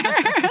investor,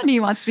 and he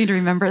wants me to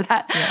remember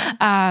that.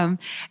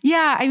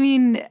 Yeah. I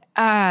mean,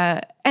 and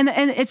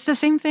it's the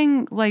same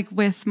thing like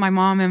with my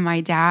mom and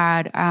my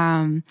dad.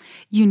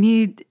 You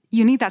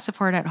need that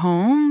support at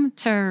home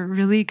to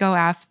really go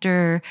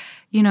after,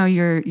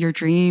 your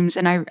dreams.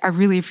 And I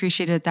really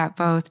appreciated that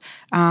both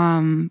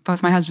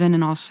my husband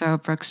and also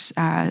Brooks'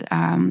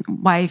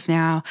 wife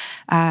now,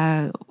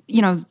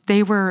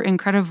 they were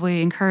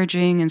incredibly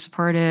encouraging and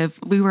supportive.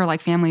 We were like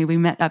family. We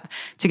met up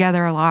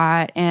together a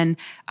lot, and,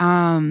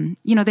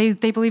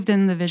 they believed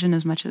in the vision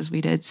as much as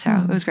we did. So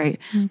it was great.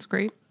 That's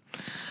great.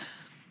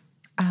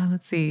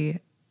 Let's see.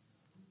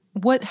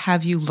 What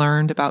have you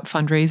learned about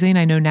fundraising?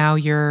 I know now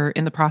you're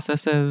in the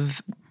process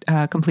of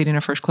completing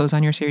a first close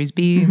on your Series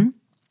B. Mm-hmm.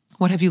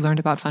 What have you learned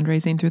about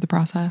fundraising through the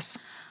process?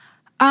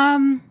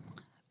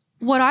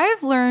 What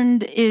I've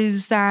learned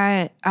is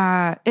that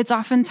it's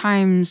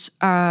oftentimes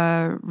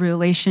a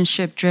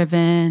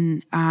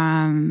relationship-driven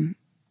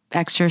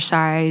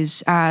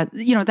exercise.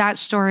 That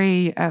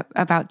story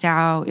about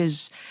DAO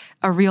is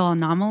a real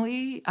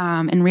anomaly.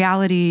 In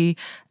reality,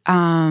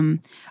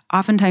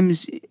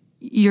 oftentimes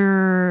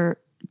you're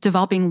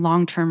developing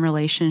long-term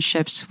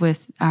relationships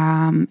with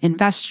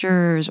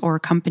investors or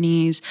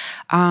companies.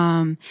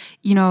 Many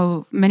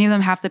of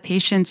them have the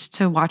patience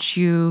to watch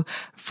you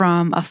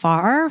from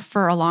afar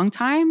for a long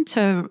time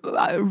to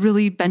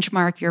really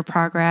benchmark your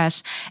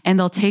progress. And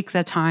they'll take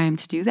the time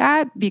to do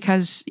that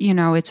because,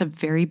 it's a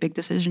very big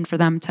decision for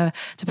them to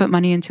put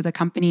money into the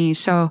company.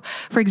 So,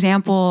 for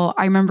example,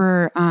 I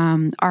remember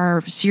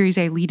our Series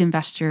A lead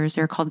investors,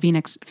 they're called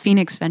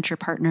Phoenix Venture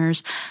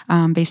Partners,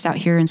 based out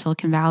here in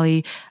Silicon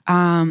Valley.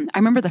 I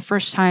remember the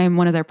first time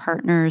one of their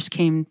partners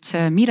came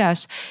to meet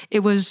us,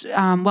 it was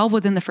well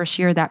within the first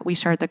year that we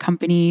started the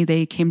company.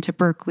 They came to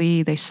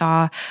Berkeley. They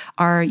saw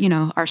our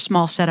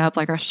small setup,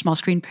 like our small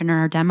screen printer,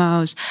 our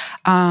demos.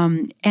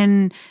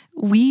 And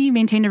we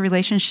maintained a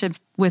relationship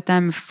with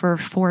them for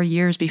 4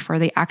 years before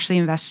they actually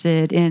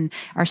invested in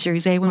our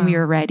Series A when we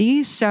were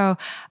ready. So,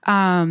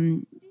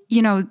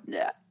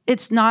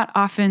 it's not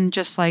often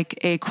just like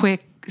a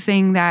quick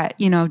thing that,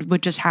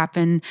 would just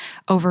happen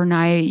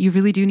overnight. You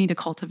really do need to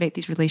cultivate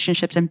these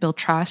relationships and build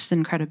trust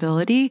and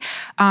credibility.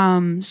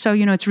 So,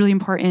 it's really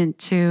important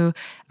to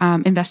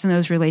invest in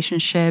those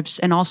relationships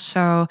and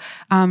also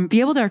be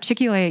able to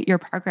articulate your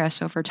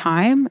progress over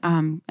time.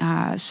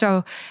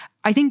 So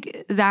I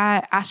think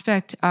that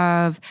aspect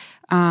of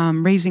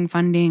raising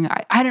funding,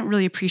 I hadn't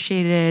really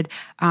appreciated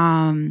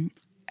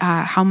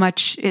how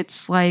much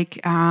it's like,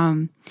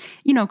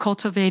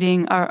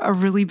 cultivating a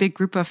really big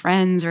group of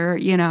friends or,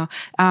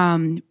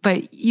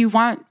 but you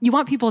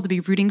want people to be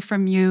rooting for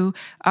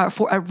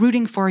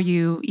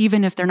you,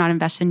 even if they're not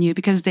invested in you,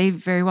 because they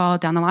very well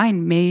down the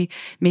line may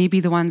be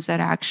the ones that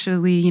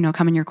actually,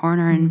 come in your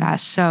corner and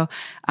invest. So,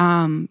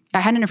 I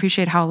hadn't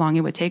appreciated how long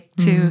it would take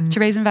to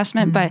raise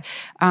investment, but,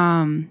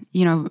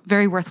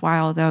 very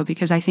worthwhile though,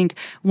 because I think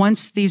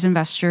once these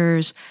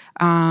investors,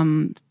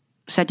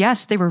 said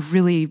yes, they were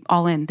really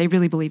all in. They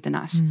really believed in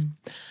us.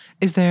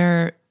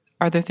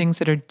 Are there things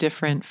that are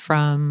different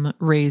from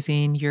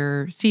raising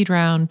your seed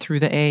round through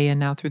the A and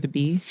now through the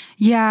B?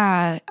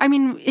 Yeah. I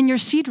mean, in your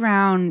seed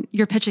round,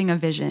 you're pitching a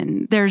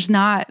vision. There's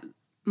not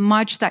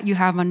much that you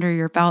have under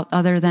your belt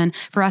other than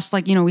for us,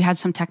 we had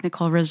some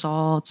technical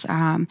results.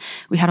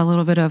 We had a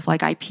little bit of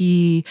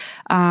IP,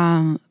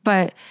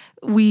 but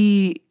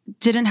we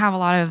didn't have a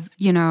lot of,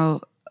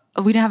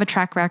 we didn't have a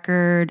track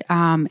record.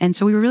 And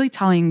so we were really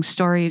telling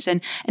stories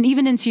and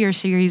even into your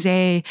Series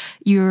A,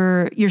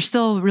 you're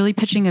still really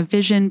pitching a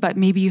vision, but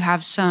maybe you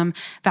have some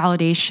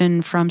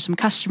validation from some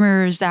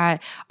customers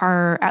that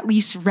are at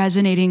least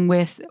resonating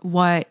with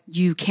what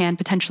you can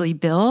potentially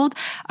build.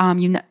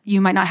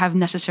 You might not have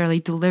necessarily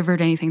delivered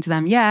anything to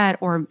them yet,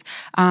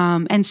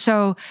 and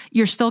so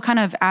you're still kind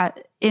of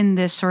in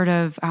this sort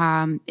of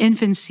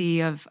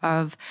infancy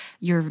of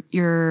your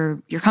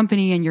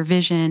company and your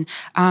vision.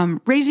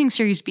 Raising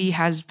Series B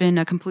has been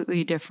a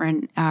completely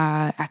different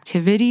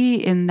activity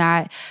in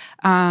that,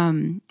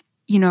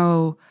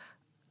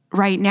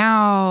 right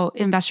now,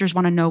 investors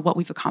want to know what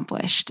we've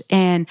accomplished.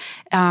 And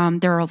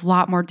they're a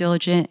lot more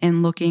diligent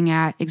in looking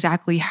at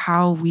exactly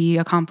how we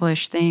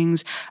accomplish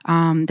things.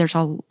 There's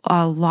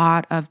a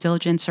lot of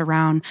diligence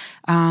around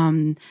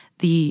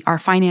our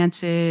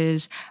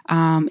finances,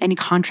 any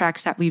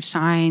contracts that we've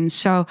signed.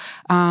 So,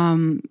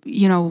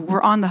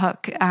 we're on the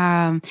hook.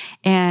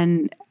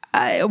 And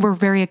we're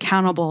very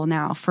accountable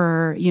now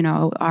for,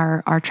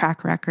 our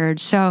track record.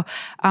 So,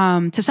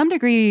 to some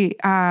degree,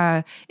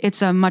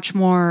 it's a much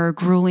more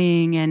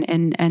grueling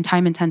and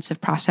time intensive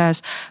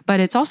process,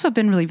 but it's also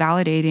been really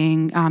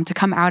validating, to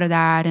come out of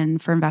that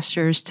and for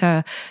investors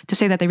to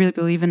say that they really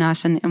believe in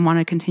us and want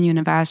to continue to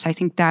invest. I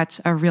think that's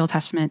a real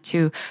testament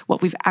to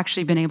what we've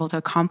actually been able to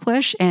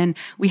accomplish. And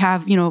we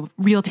have,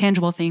 real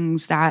tangible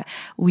things that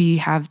we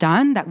have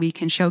done that we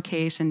can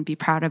showcase and be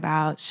proud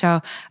about.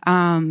 So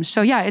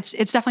yeah, it's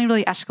definitely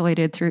really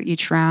escalated through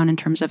each round in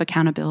terms of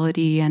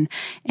accountability and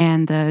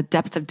the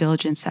depth of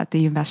diligence that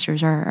the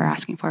investors are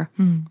asking for.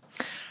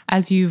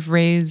 As you've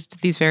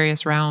raised these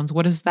various rounds,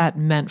 what has that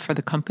meant for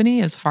the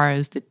company as far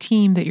as the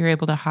team that you're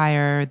able to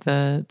hire,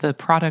 the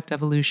product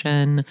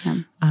evolution?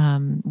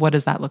 What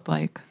does that look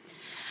like?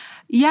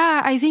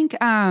 Yeah, I think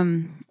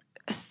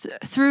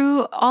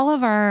through all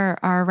of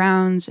our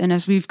rounds, and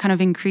as we've kind of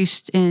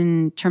increased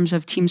in terms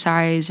of team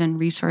size and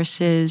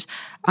resources,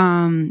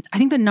 I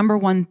think the number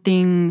one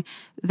thing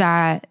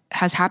that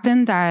has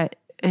happened that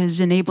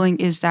is enabling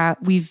is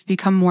that we've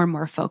become more and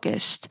more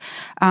focused.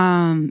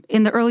 In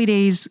the early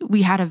days,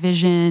 we had a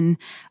vision,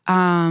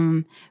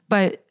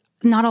 but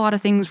not a lot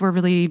of things were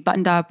really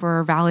buttoned up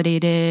or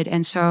validated.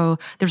 And so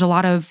there's a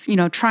lot of,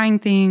 trying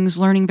things,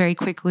 learning very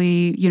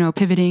quickly,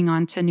 pivoting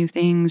onto new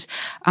things.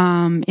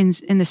 In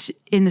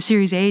the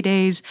Series A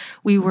days,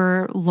 we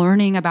were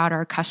learning about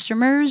our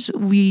customers.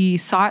 We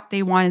thought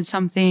they wanted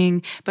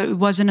something, but it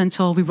wasn't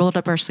until we rolled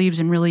up our sleeves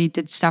and really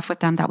did stuff with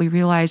them that we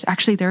realized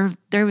actually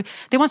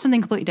they want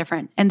something completely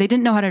different, and they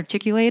didn't know how to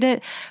articulate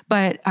it.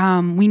 But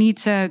we need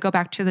to go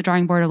back to the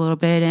drawing board a little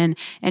bit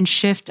and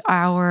shift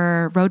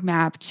our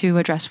roadmap to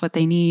address what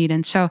they need.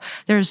 And so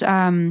there's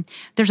a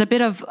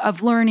bit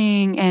of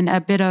learning and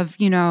a bit of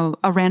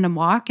a random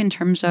walk in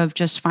terms of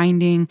just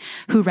finding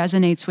who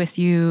resonates with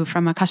you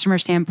from a customer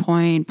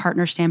standpoint,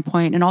 partner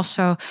standpoint, and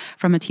also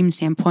from a team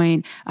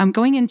standpoint.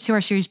 Going into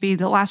our Series B,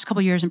 the last couple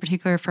of years in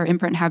particular for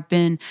Imprint have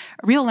been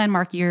real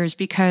landmark years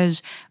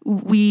because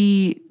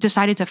we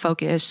decided to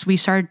focus. We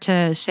started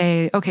to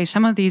say, okay,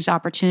 some of these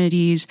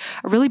opportunities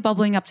are really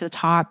bubbling up to the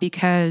top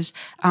because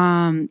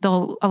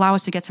they'll allow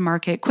us to get to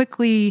market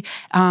quickly.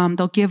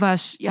 They'll give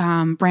us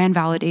brand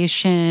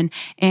validation,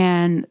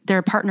 and there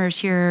are partners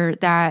here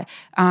that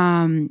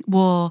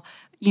will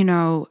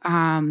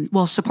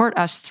support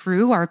us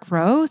through our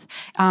growth.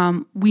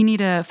 We need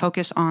to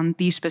focus on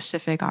these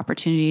specific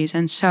opportunities.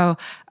 And so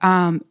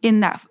in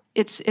that,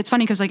 it's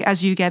funny because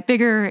as you get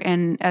bigger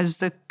and as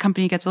the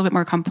company gets a little bit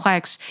more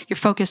complex, your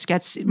focus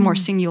gets more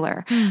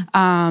singular.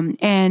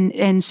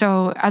 And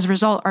so as a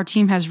result, our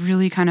team has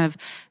really kind of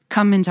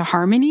come into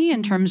harmony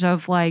in terms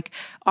of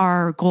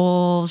our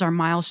goals, our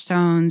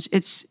milestones.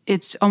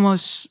 It's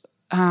almost,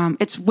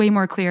 it's way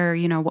more clear,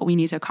 what we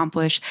need to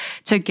accomplish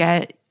to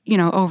get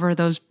over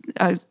those,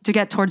 to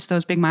get towards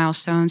those big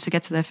milestones, to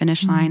get to the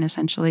finish line,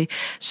 essentially.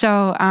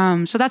 So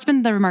that's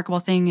been the remarkable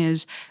thing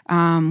is,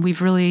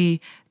 we've really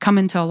come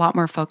into a lot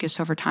more focus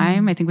over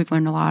time. I think we've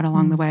learned a lot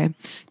along the way.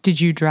 Did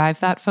you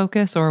drive that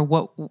focus,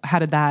 or how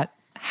did that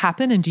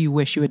happen? And do you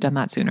wish you had done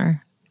that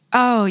sooner?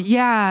 Oh,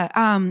 yeah.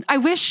 I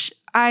wish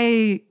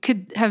I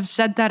could have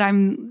said that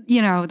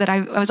that I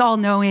was all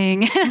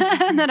knowing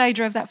and that I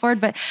drove that forward.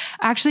 But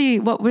actually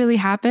what really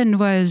happened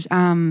was,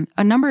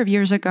 a number of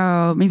years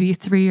ago, maybe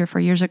 3 or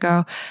 4 years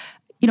ago,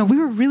 we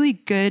were really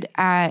good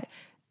at,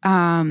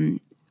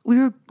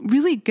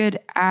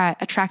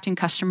 attracting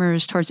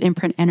customers towards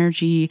Imprint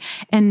Energy.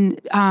 And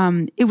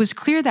it was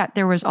clear that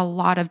there was a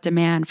lot of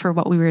demand for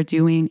what we were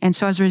doing. And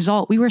so as a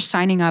result, we were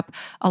signing up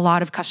a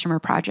lot of customer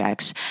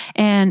projects.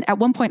 And at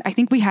one point, I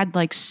think we had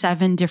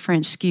 7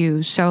 different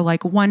SKUs. So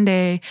one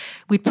day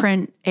we'd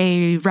print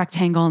a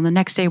rectangle, and the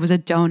next day was a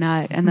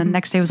donut, and the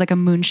next day was a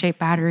moon-shaped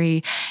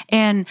battery.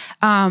 And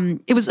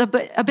it was a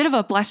bit of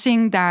a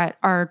blessing that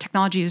our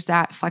technology is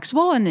that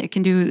flexible and it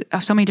can do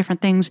so many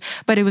different things.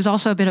 But it was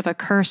also a bit of a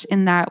curse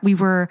in that we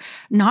were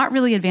not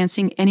really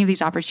advancing any of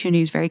these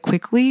opportunities very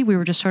quickly. We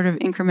were just sort of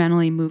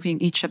incrementally moving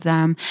each of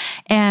them.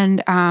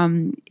 And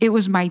it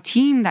was my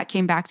team that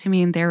came back to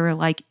me, and they were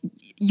like,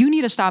 you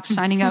need to stop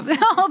signing up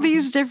all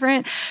these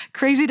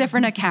crazy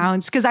different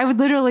accounts. Cause I would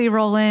literally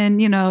roll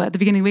in, at the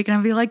beginning of the week, and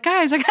I'd be like,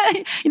 guys, I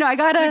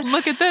gotta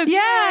look at this. Yeah.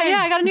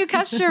 I got a new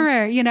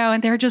customer,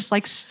 and they're just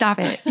like, stop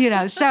it,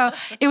 So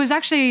it was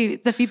actually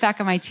the feedback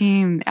of my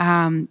team.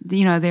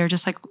 They were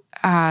just like,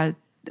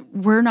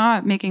 we're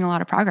not making a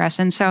lot of progress.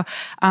 And so,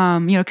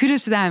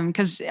 kudos to them,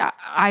 because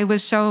I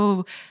was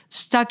so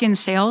stuck in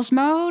sales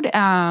mode,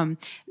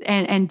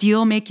 and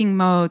deal making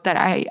mode that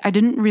I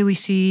didn't really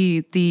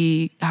see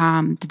the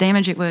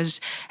damage it was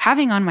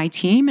having on my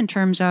team in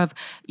terms of,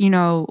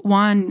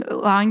 one,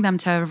 allowing them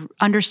to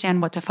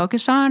understand what to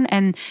focus on.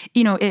 And,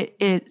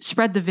 it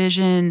spread the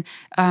vision,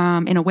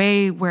 in a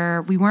way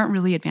where we weren't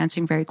really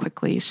advancing very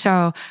quickly.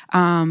 So,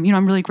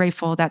 I'm really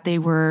grateful that they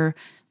were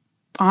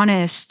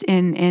honest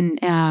in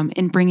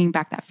bringing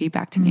back that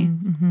feedback to me.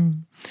 Mm-hmm.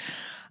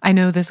 I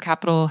know this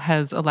capital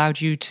has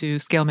allowed you to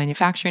scale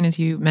manufacturing, as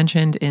you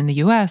mentioned, in the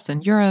US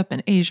and Europe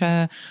and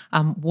Asia.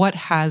 What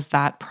has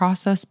that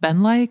process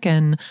been like?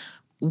 And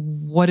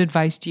what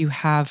advice do you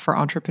have for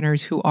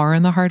entrepreneurs who are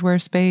in the hardware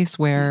space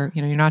where,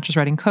 you're not just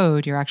writing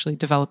code, you're actually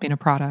developing a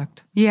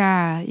product?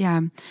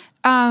 Yeah.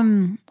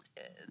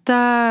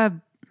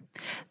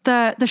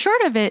 The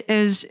short of it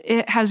is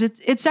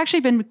it's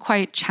actually been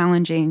quite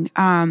challenging.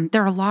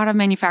 There are a lot of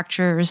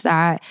manufacturers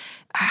that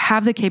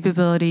have the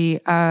capability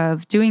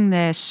of doing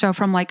this. So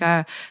from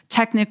a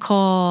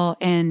technical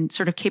and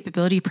sort of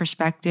capability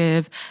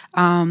perspective,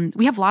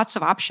 we have lots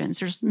of options.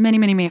 There's many,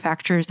 many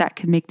manufacturers that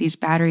can make these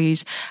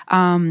batteries.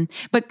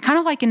 But kind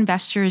of like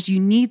investors,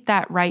 you need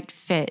that right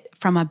fit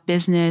from a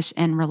business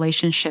and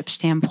relationship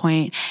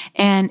standpoint.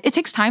 And it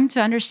takes time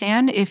to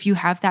understand if you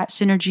have that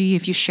synergy,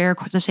 if you share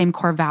the same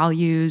core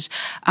values.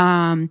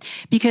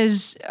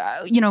 Because,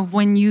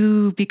 when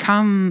you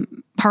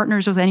become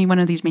partners with any one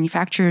of these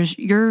manufacturers,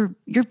 you're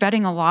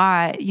betting a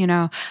lot,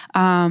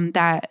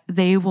 that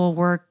they will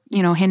work,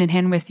 hand in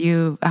hand with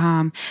you,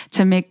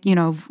 to make,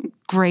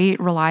 great,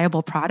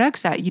 reliable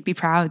products that you'd be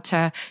proud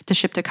to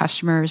ship to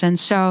customers. And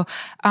so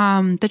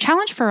the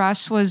challenge for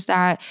us was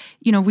that,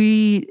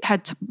 we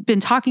had been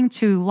talking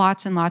to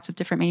lots and lots of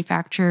different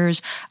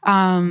manufacturers,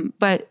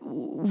 but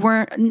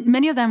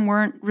many of them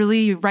weren't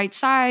really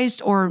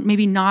right-sized, or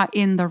maybe not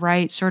in the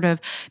right sort of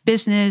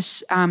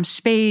business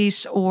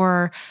space,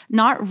 or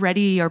not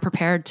ready or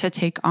prepared to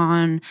take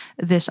on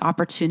this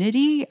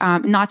opportunity.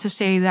 Not to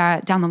say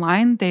that down the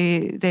line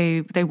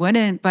they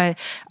wouldn't, but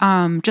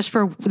just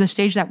for the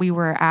stage that we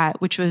were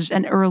at, which was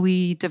an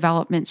early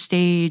development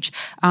stage,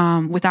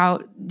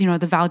 without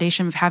the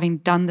validation of having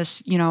done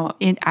this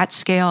at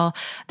scale,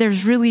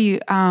 there's really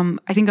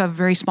I think a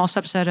very small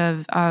subset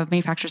of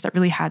manufacturers that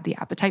really had the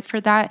appetite for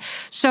that.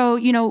 So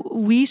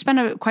we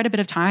spent quite a bit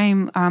of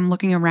time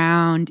looking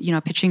around,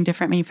 pitching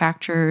different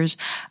manufacturers,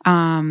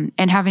 and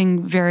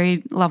having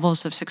varied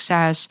levels of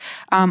success.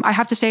 I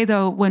have to say,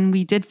 though, when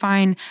we did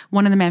find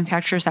one of the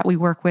manufacturers that we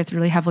work with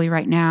really heavily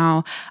right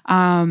now,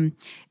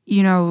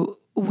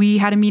 we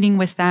had a meeting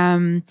with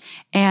them,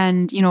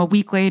 and, a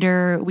week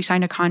later we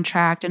signed a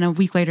contract, and a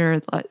week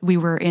later we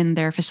were in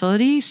their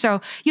facility. So,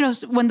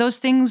 when those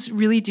things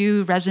really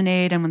do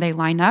resonate and when they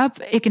line up,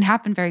 it can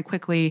happen very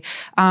quickly.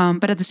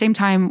 But at the same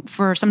time,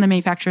 for some of the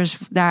manufacturers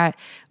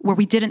where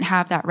we didn't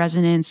have that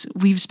resonance,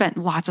 we've spent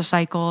lots of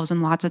cycles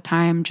and lots of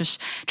time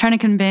just trying to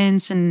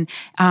convince them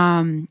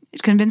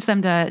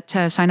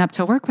to sign up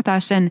to work with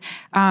us. And,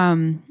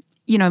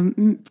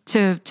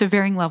 to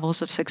varying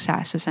levels of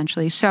success,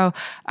 essentially. So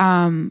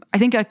I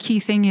think a key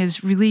thing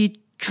is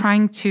really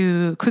trying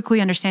to quickly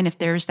understand if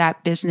there's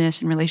that business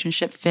and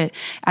relationship fit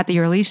at the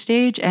early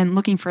stage, and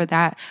looking for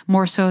that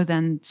more so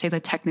than, say, the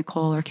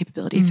technical or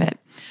capability fit.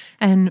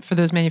 And for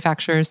those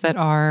manufacturers that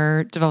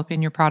are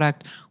developing your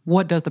product,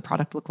 what does the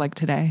product look like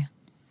today?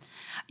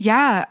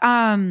 Yeah.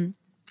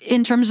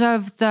 In terms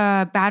of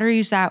the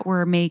batteries that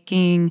we're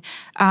making,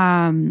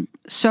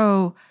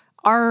 so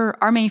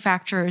our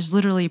manufacturer is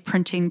literally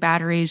printing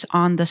batteries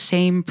on the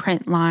same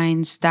print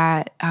lines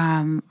that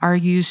are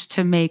used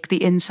to make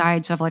the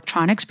insides of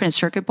electronics, printed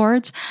circuit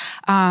boards.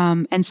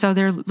 And so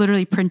they're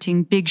literally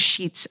printing big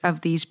sheets of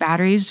these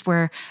batteries,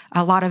 where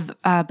a lot of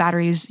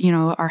batteries,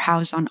 are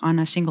housed on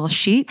a single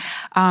sheet.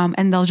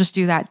 And they'll just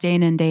do that day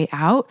in and day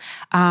out.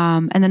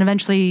 And then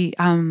eventually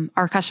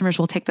our customers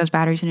will take those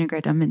batteries and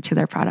integrate them into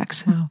their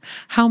products. Wow.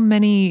 How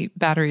many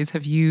batteries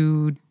have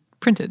you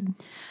printed?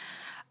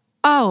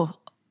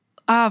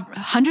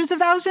 Hundreds of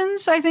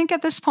thousands, I think,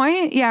 at this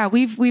point. Yeah,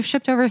 we've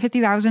shipped over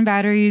 50,000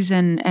 batteries,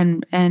 and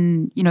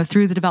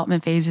through the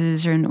development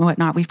phases and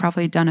whatnot, we've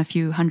probably done a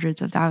few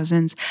hundreds of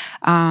thousands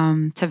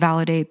to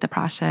validate the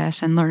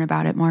process and learn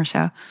about it more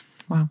so.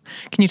 Wow.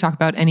 Can you talk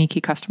about any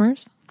key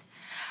customers?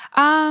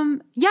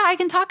 Yeah, I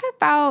can talk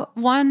about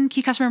one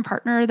key customer and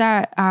partner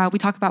that we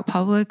talk about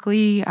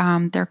publicly.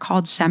 They're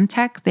called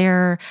Semtech.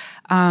 They're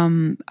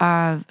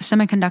a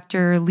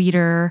semiconductor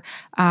leader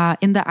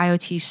in the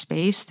IoT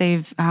space.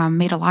 They've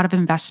made a lot of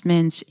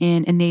investments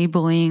in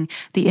enabling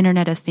the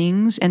Internet of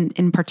Things, and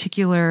in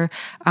particular,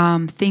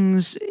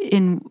 things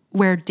in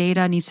where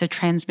data needs to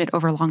transmit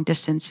over long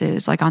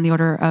distances, like on the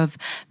order of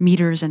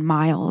meters and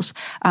miles.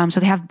 So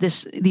they have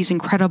these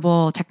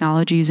incredible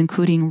technologies,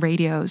 including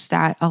radios,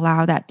 that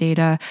allow that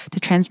data to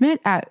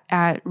transmit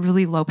at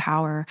really low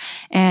power.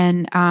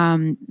 And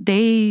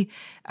they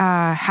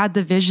had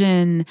the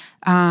vision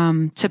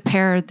to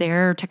pair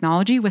their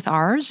technology with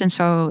ours. And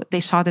so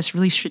they saw this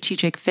really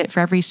strategic fit for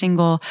every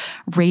single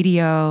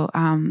radio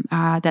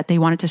that they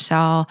wanted to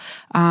sell.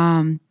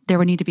 There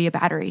would need to be a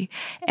battery.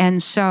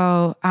 And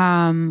so,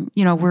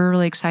 we're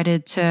really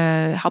excited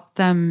to help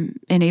them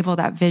enable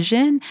that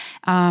vision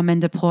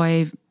and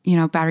deploy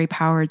battery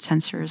powered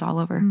sensors all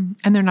over.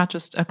 And they're not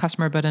just a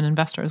customer, but an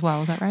investor as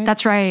well. Is that right?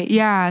 That's right.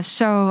 Yeah.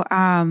 So,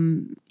 I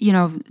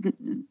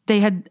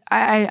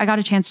got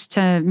a chance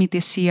to meet the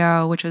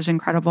CEO, which was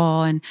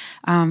incredible. And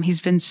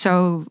he's been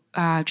so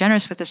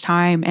generous with his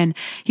time. And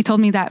he told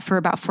me that for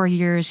about 4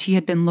 years, he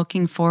had been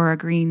looking for a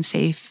green,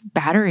 safe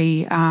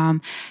battery,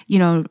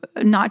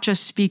 not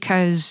just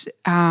because,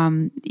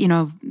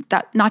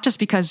 not just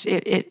because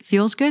it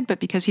feels good, but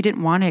because he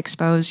didn't want to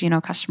expose,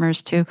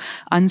 customers to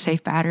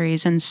unsafe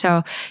batteries. And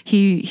so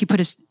he put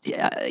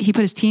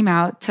his team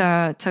out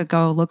to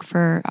go look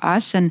for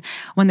us. And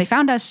when they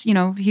found us,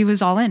 he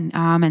was all in.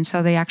 And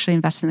so they actually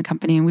invested in the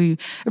company, and we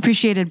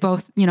appreciated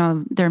both,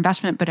 their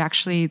investment, but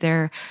actually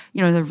their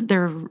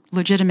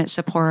legitimate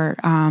support.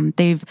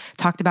 They've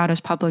talked about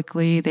us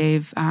publicly.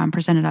 They've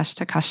presented us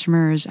to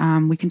customers.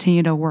 We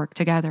continue to work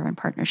together in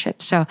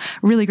partnership. So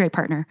really great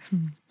partner.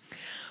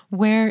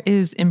 Where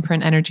is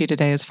Imprint Energy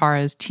today as far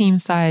as team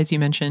size? You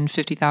mentioned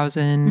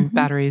 50,000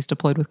 batteries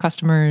deployed with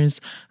customers.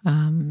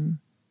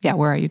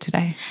 Where are you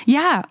today?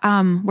 Yeah,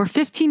 we're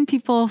 15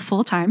 people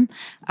full-time.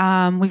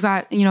 We've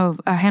got,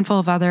 a handful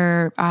of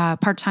other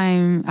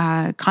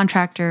part-time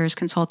contractors,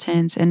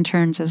 consultants,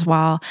 interns as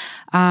well.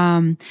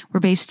 We're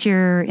based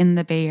here in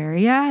the Bay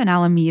Area in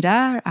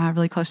Alameda,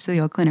 really close to the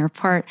Oakland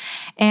airport.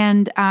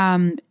 And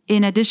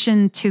in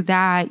addition to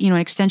that, an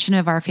extension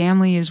of our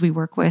family is we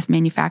work with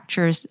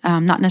manufacturers,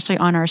 not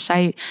necessarily on our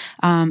site,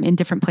 in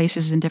different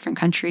places in different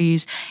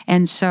countries.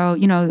 And so,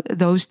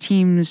 those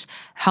teams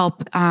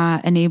help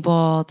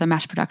enable the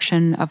mass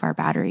production of our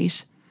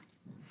batteries.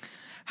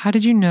 How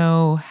did you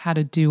know how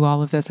to do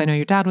all of this? I know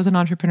your dad was an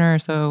entrepreneur,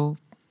 so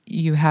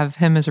you have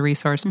him as a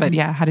resource, but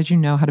how did you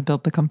know how to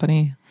build the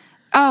company?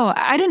 Oh,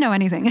 I didn't know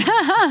anything.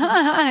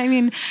 I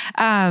mean,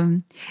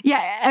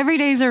 every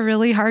day is a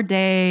really hard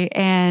day,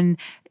 and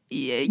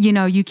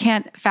you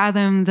can't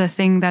fathom the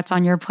thing that's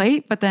on your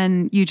plate, but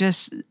then you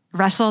just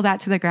wrestle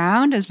that to the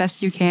ground as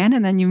best you can,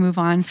 and then you move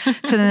on to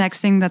the next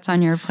thing that's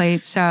on your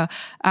plate. So,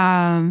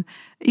 I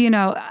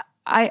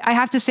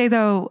have to say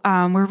though,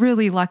 we're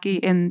really lucky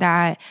in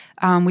that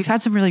we've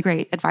had some really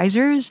great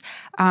advisors,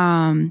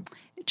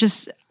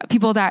 just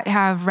people that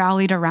have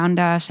rallied around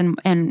us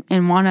and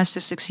want us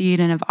to succeed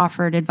and have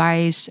offered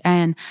advice.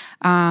 And,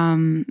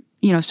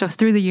 so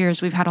through the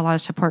years, we've had a lot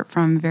of support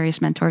from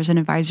various mentors and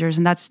advisors,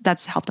 and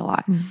that's helped a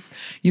lot.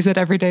 You said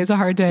every day is a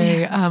hard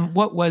day.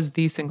 What was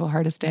the single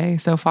hardest day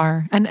so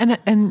far?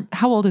 And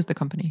how old is the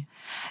company?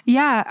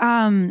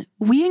 Yeah.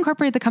 We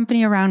incorporated the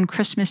company around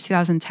Christmas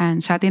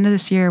 2010. So at the end of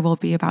this year, we'll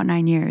be about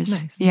 9 years.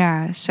 Nice.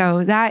 Yeah.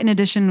 So that, in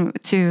addition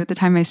to the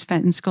time I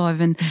spent in school, I've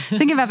been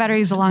thinking about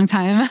batteries a long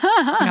time.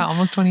 Yeah,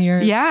 almost 20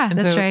 years. Yeah, and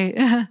that's right.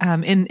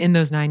 In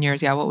those 9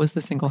 years, what was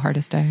the single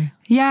hardest day?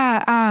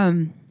 Yeah.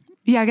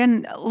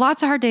 Again,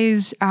 lots of hard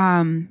days.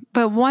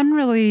 But one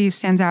really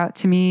stands out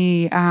to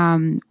me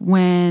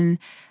when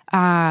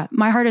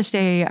my hardest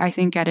day, I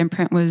think, at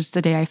Imprint was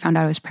the day I found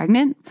out I was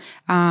pregnant.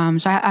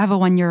 So I have a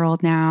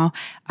 1-year-old now.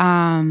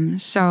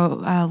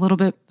 So a little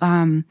bit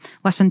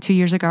less than 2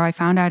 years ago, I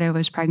found out I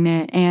was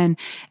pregnant. And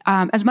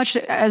as much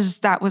as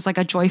that was like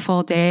a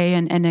joyful day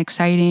and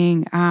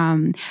exciting,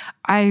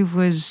 I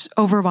was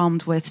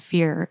overwhelmed with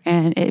fear,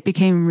 and it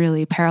became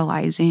really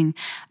paralyzing.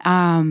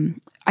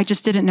 I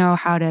just didn't know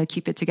how to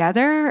keep it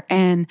together.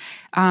 And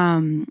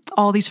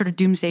all these sort of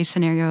doomsday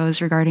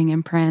scenarios regarding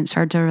Imprint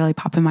started to really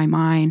pop in my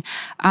mind.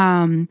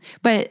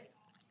 But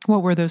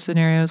what were those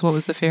scenarios? What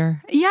was the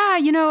fear? Yeah,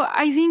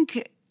 I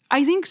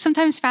think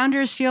sometimes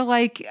founders feel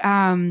like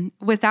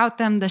without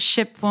them, the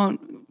ship won't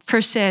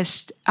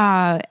persist.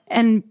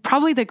 And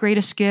probably the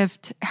greatest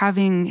gift,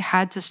 having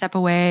had to step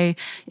away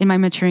in my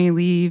maternity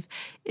leave,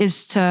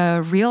 is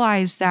to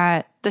realize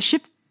that the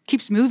ship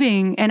keeps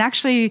moving and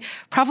actually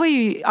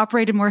probably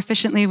operated more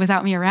efficiently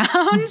without me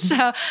around.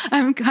 So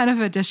I'm kind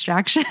of a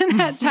distraction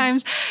at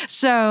times.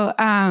 So,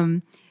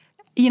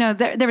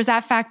 there was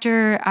that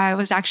factor. I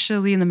was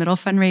actually in the middle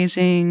of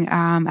fundraising.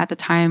 At the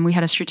time we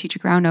had a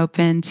strategic round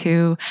open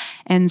too.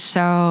 And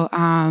so,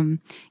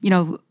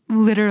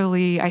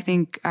 literally, I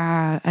think,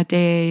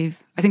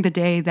 the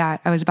day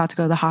that I was about to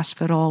go to the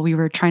hospital, we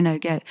were trying to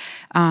get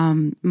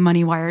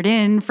money wired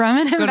in from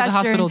an investor. Go to the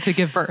hospital to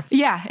give birth.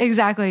 Yeah,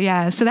 exactly.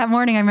 Yeah. So that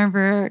morning I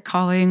remember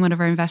calling one of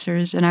our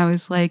investors and I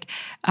was like,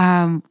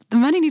 the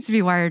money needs to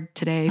be wired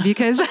today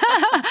because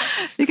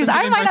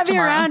I might not be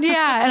around.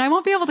 Yeah. And I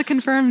won't be able to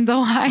confirm the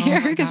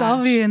wire because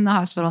I'll be in the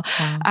hospital.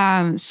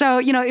 Wow. So,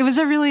 it was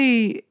a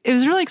really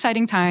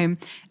exciting time.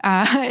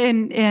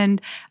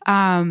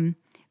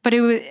 But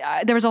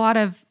there was a lot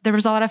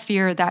of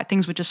fear that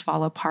things would just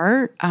fall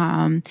apart,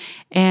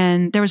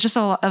 and there was just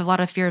a lot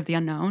of fear of the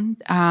unknown.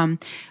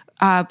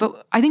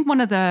 But I think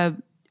one of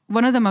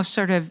the most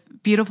sort of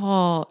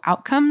beautiful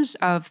outcomes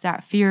of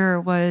that fear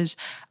was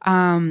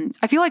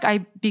I feel like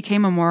I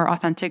became a more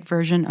authentic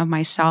version of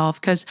myself,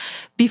 because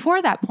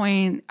before that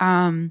point,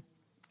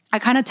 I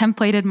kind of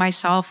templated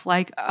myself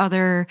like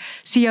other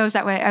CEOs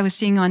that I was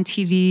seeing on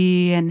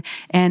TV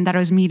and that I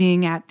was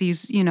meeting at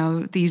these,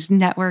 these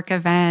network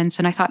events.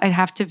 And I thought I'd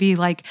have to be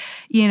like,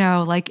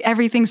 like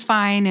everything's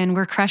fine and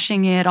we're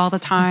crushing it all the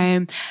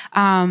time.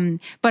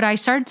 But I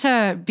started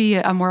to be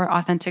a more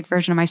authentic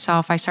version of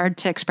myself. I started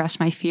to express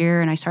my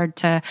fear and I started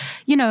to,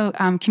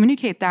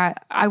 communicate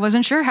that I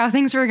wasn't sure how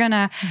things were going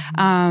to,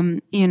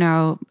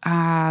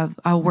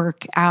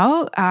 work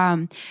out.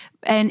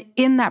 And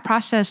in that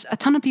process, a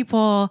ton of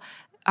people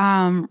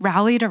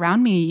rallied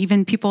around me,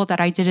 even people that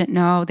I didn't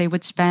know. They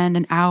would spend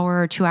an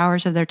hour or 2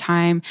 hours of their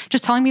time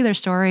just telling me their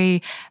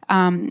story.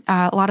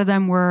 A lot of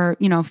them were,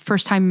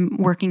 first-time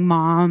working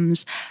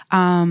moms.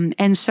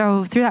 And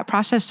so through that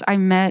process, I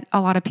met a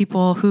lot of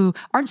people who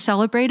aren't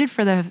celebrated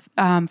for the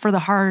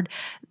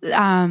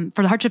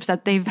hardships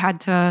that they've had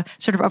to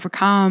sort of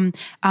overcome.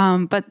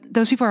 But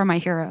those people are my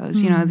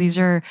heroes. Mm-hmm. These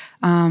are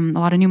a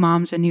lot of new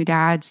moms and new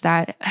dads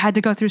that had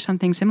to go through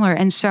something similar.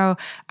 And so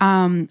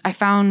I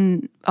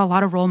found a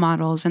lot of role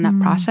models in that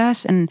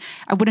process. And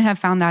I wouldn't have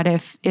found that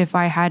if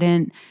I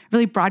hadn't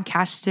really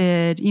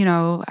broadcasted,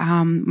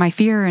 my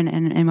fear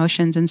and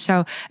emotions. And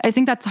so I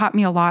think that taught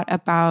me a lot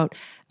about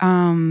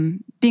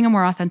being a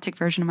more authentic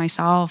version of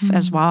myself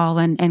as well,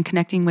 and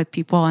connecting with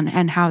people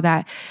and how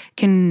that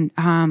can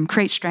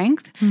create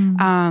strength.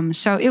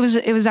 So it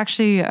was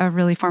actually a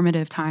really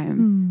formative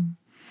time.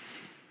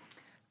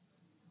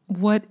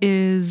 What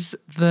is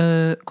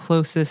the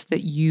closest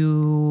that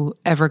you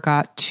ever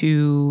got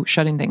to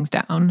shutting things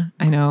down?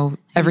 I know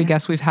every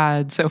guest we've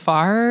had so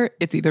far,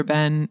 it's either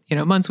been,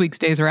 months, weeks,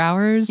 days, or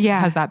hours.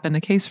 Yeah. Has that been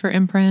the case for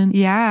Imprint?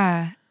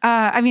 Yeah.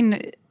 I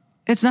mean,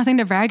 it's nothing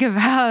to brag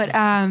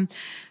about,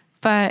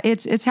 but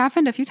it's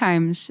happened a few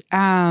times.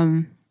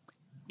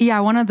 Yeah,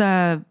 one of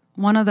the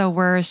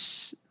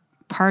worst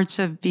parts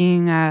of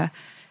being a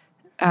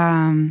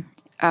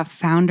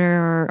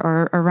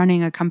founder or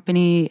running a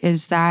company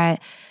is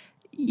that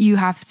you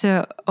have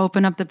to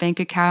open up the bank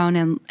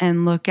account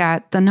and look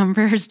at the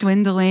numbers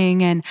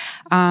dwindling. And,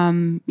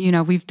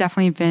 we've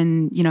definitely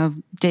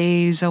been,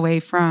 days away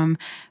from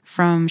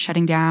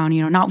shutting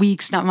down, not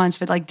weeks, not months,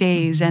 but like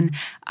days.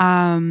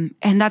 Mm-hmm.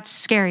 And that's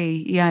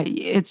scary. Yeah.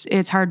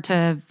 It's hard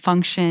to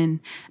function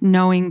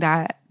knowing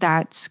that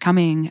that's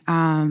coming.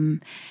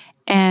 And,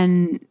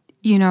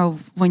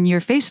 when you're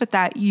faced with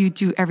that, you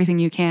do everything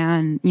you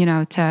can,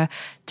 to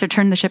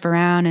turn the ship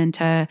around and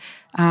to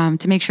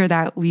make sure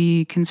that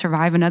we can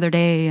survive another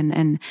day.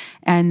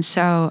 And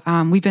so,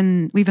 we've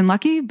been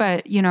lucky,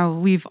 but,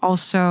 we've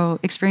also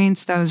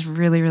experienced those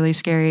really, really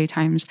scary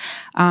times.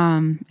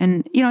 I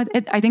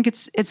think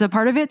it's a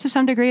part of it to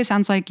some degree. It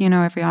sounds like,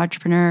 every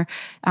entrepreneur,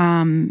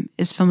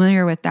 is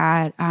familiar with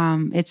that.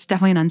 It's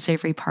definitely an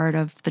unsavory part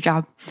of the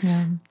job.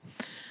 Yeah.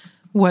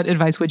 What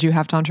advice would you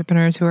have to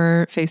entrepreneurs who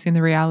are facing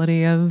the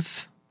reality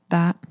of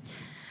that?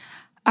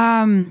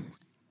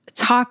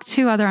 Talk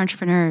to other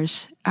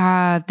entrepreneurs.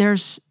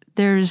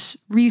 There's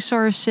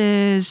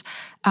resources.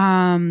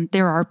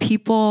 There are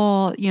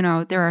people,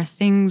 there are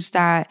things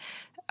that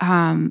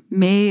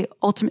may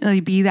ultimately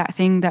be that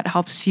thing that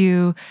helps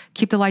you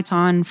keep the lights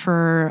on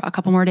for a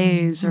couple more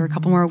days or a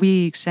couple more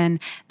weeks. And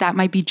that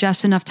might be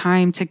just enough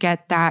time to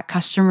get that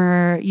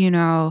customer,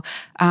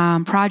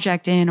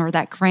 project in or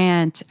that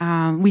grant.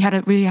 We had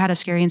a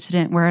scary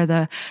incident where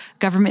the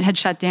government had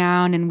shut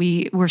down and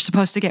we were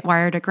supposed to get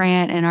wired a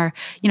grant. And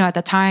at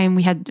the time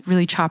we had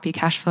really choppy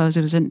cash flows.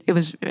 It was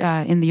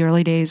in the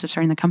early days of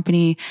starting the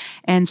company.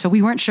 And so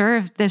we weren't sure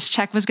if this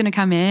check was going to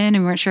come in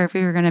and we weren't sure if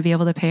we were going to be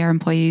able to pay our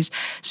employees.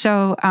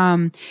 So,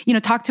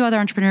 talk to other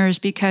entrepreneurs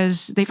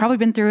because they've probably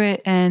been through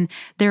it and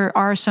there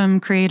are some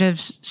creative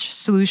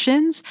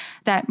solutions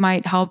that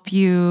might help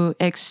you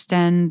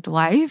extend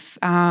life.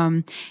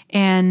 You're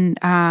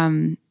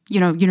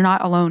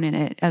not alone in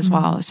it as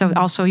well. So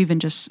also even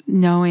just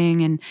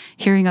knowing and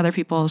hearing other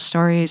people's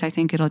stories, I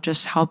think it'll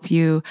just help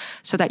you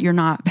so that you're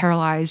not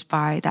paralyzed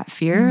by that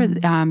fear.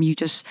 You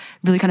just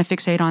really kind of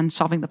fixate on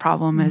solving the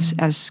problem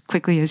as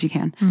quickly as you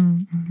can.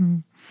 Mm-hmm.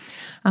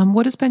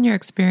 What has been your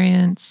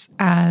experience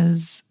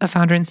as a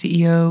founder and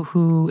CEO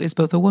who is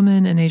both a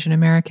woman and Asian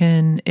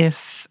American,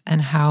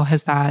 and how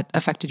has that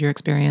affected your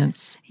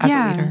experience as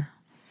a leader?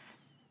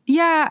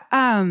 Yeah.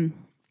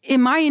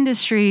 In my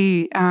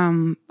industry,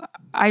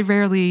 I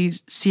rarely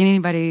see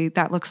anybody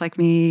that looks like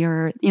me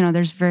or,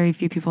 there's very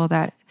few people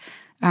that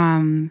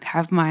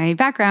have my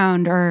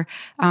background or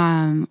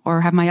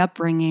have my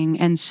upbringing.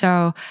 And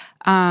so,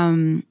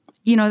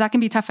 that can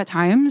be tough at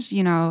times,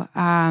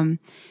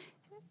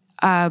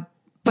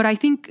 but I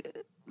think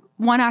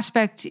one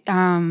aspect,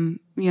 being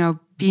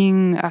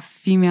a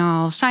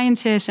female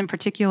scientist in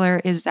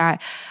particular is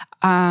that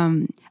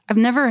I've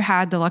never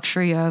had the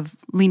luxury of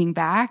leaning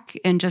back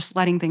and just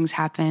letting things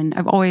happen.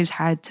 I've always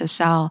had to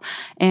sell.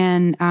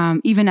 And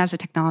even as a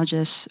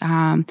technologist,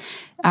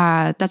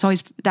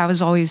 that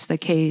was always the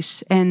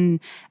case. And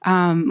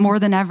more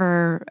than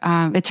ever,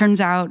 it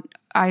turns out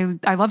I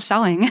love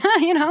selling,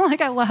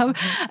 I love,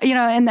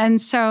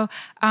 and so,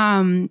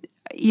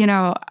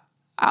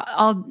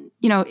 I'll,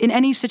 in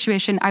any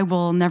situation, I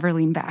will never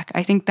lean back.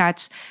 I think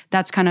that's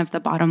kind of the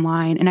bottom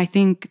line. And I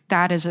think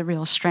that is a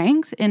real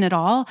strength in it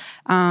all,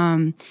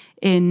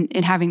 in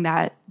having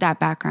that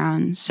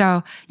background.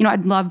 So,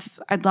 I'd love,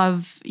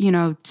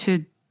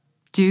 to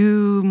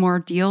do more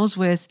deals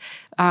with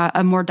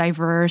a more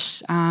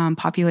diverse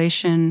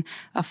population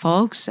of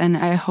folks, and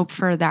I hope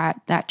for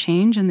that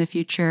change in the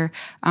future.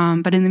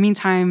 But in the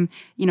meantime,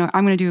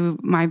 I'm going to do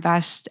my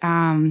best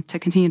to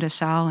continue to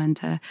sell and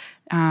to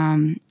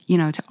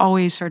to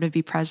always sort of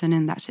be present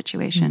in that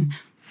situation.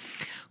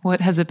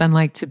 What has it been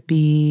like to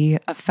be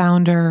a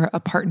founder, a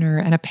partner,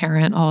 and a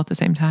parent all at the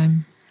same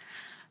time?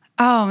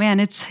 Oh man,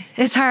 it's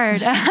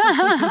hard.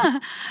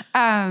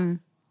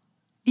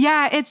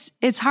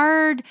 It's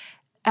hard.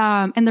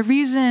 And the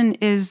reason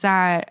is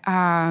that,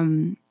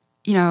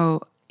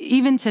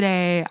 even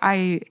today,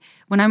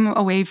 when I'm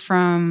away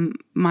from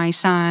my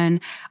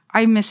son,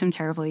 I miss him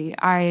terribly.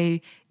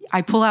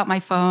 I pull out my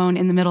phone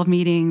in the middle of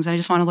meetings. I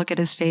just want to look at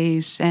his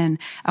face and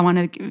I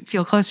want to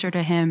feel closer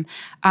to him.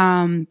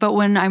 But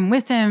when I'm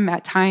with him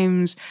at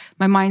times,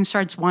 my mind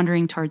starts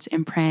wandering towards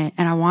Imprint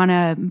and I want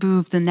to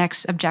move the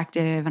next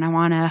objective and I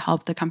want to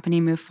help the company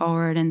move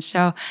forward. And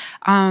so,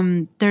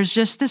 there's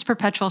just this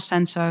perpetual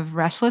sense of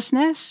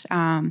restlessness.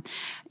 And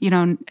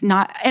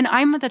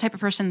I'm the type of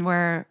person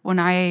where when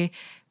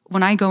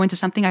I go into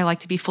something, I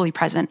like to be fully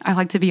present. I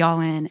like to be all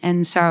in.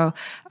 And so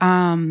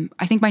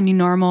I think my new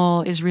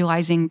normal is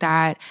realizing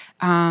that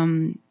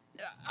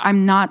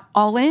I'm not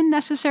all in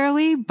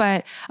necessarily,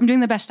 but I'm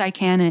doing the best I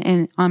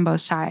can on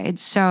both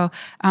sides. So,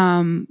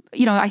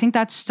 I think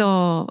that's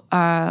still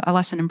a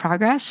lesson in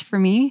progress for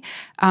me,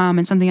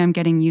 and something I'm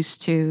getting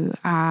used to.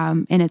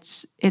 And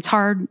it's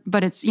hard,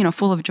 but it's,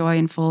 full of joy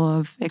and full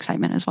of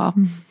excitement as well.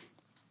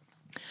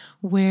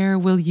 Where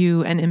will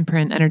you and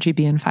Imprint Energy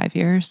be in 5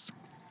 years?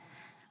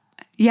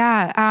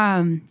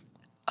 Yeah.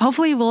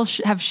 Hopefully we'll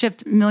have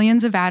shipped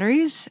millions of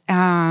batteries,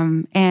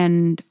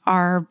 and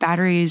our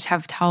batteries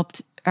have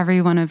helped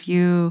every one of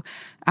you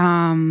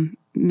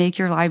make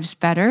your lives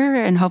better.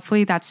 And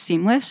hopefully that's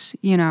seamless.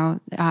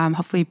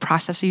 Hopefully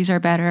processes are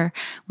better.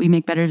 We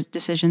make better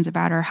decisions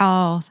about our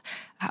health.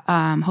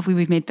 Hopefully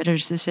we've made better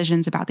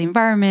decisions about the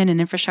environment and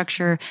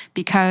infrastructure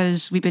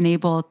because we've been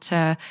able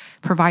to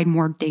provide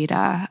more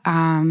data.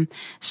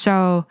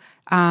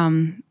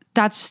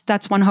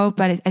 That's one hope.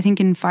 But I think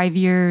in 5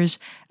 years,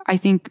 I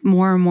think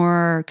more and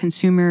more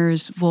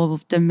consumers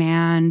will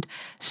demand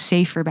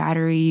safer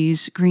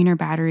batteries, greener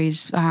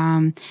batteries.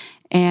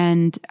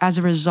 And as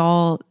a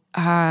result,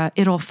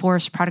 it'll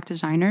force product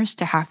designers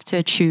to have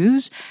to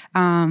choose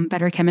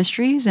better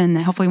chemistries. And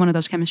hopefully one of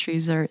those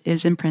chemistries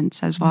is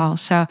Imprint's as well.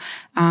 So,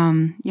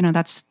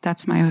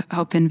 that's my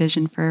hope and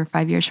vision for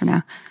 5 years from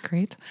now.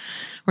 Great.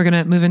 We're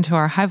going to move into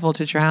our high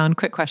voltage round.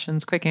 Quick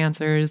questions, quick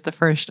answers. The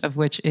first of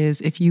which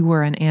is, if you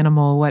were an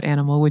animal, what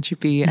animal would you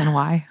be and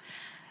why?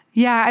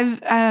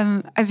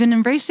 Yeah, I've been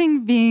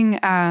embracing being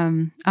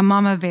a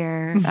mama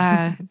bear.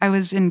 I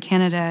was in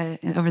Canada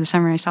over the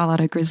summer. I saw a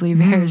lot of grizzly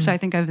bears, so I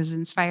think I was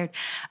inspired.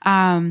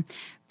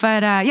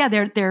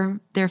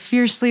 They're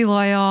fiercely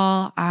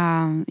loyal.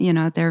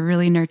 They're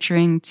really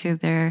nurturing to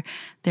their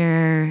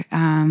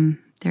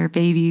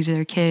babies,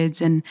 their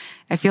kids, and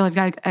I feel I've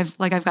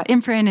got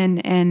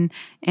Imprint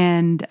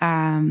and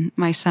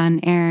my son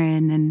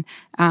Aaron, and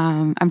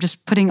I'm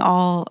just putting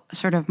all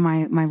sort of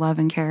my love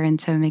and care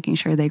into making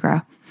sure they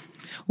grow.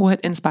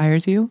 What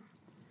inspires you?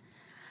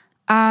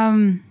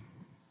 My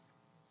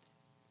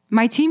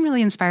team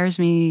really inspires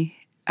me.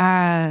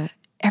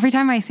 Every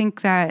time I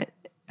think that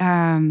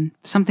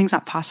something's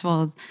not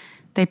possible,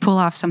 they pull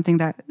off something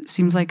that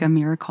seems like a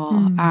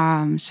miracle.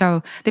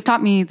 So they've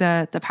taught me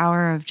the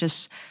power of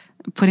just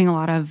putting a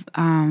lot of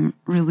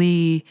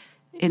really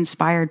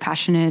inspired,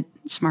 passionate,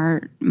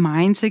 smart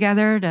minds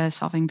together to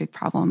solving big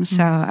problems.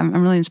 So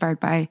I'm really inspired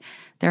by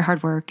their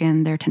hard work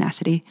and their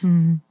tenacity.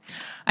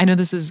 I know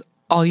this is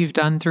all you've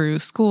done through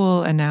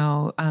school and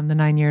now the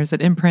 9 years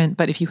at Imprint,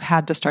 but if you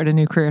had to start a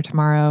new career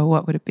tomorrow,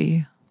 what would it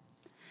be?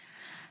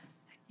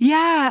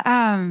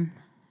 Yeah,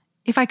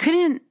 if I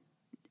couldn't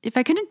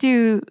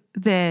do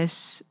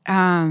this,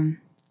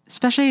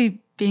 especially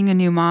being a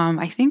new mom,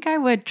 I think I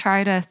would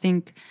try to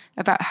think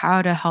about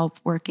how to help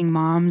working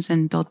moms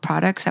and build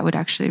products that would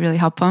actually really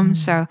help them.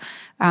 So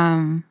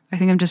I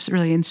think I'm just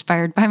really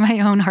inspired by my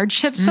own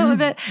hardships a little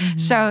bit.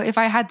 So if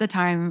I had the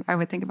time, I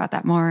would think about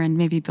that more and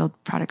maybe build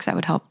products that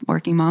would help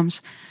working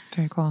moms.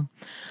 Very cool.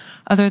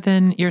 Other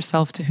than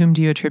yourself, to whom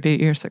do you attribute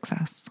your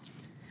success?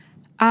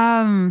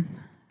 I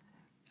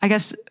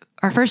guess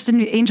our first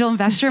angel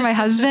investor, my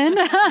husband,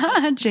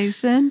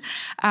 Jason.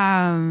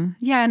 And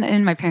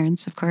my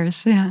parents, of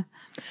course. Yeah.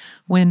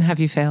 When have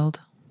you failed?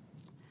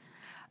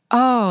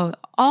 Oh,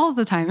 all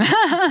the time,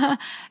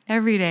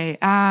 every day.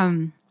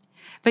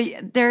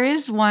 But there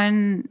is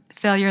one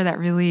failure that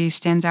really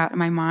stands out in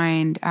my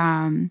mind.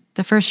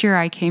 The first year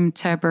I came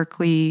to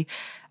Berkeley,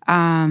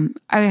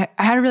 I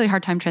had a really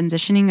hard time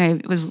transitioning. I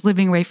was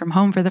living away from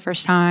home for the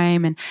first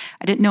time, and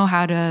I didn't know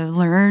how to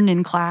learn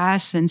in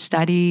class and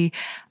study.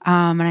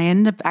 And I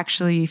ended up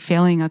actually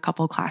failing a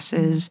couple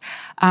classes.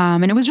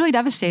 And it was really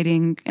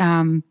devastating,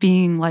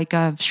 being like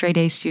a straight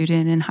A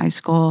student in high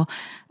school.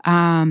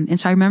 And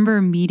so I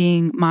remember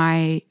meeting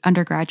my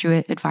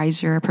undergraduate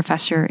advisor, a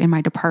professor in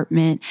my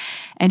department,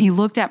 and he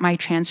looked at my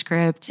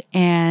transcript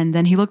and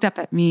then he looked up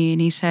at me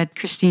and he said,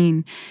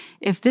 "Christine,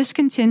 if this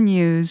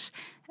continues,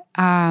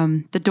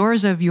 the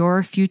doors of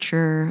your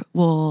future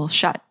will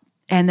shut."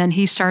 And then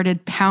he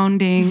started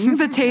pounding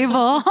the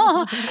table,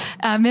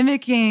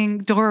 mimicking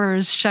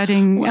doors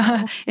shutting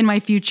in my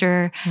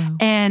future. Wow.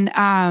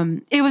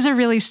 And it was a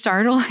really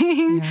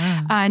startling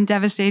and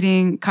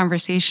devastating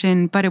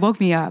conversation, but it woke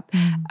me up.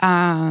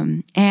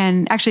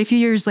 And actually, a few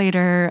years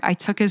later, I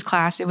took his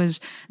class. It was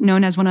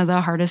known as one of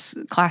the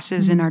hardest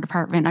classes in our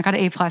department. I got an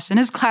A+ in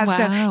his class. Wow.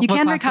 So you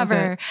can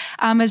recover.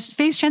 As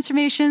phase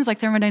transformations like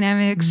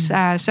thermodynamics.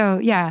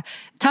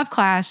 Tough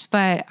class,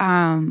 but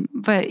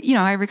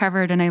I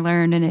recovered and I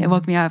learned and it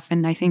woke me up,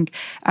 and I think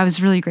I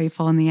was really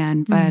grateful in the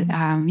end. But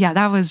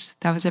that was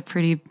a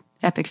pretty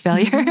epic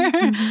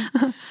failure.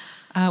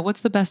 What's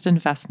the best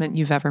investment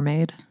you've ever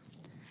made?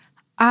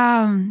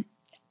 I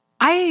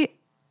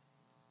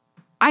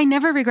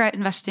never regret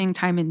investing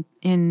time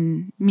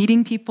in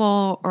meeting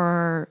people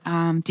or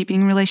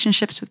deepening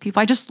relationships with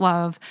people. I just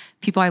love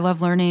people. I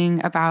love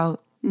learning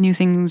about new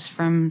things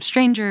from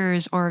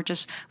strangers or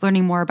just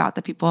learning more about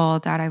the people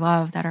that I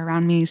love that are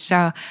around me.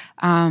 So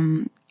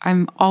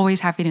I'm always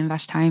happy to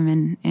invest time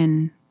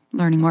in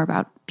learning more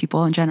about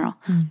people in general.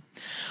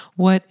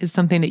 What is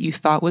something that you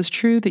thought was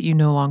true that you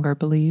no longer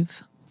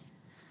believe?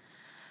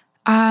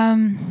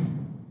 Yeah,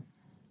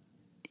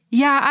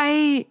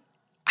 I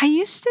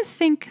used to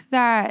think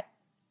that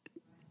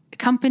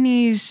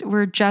companies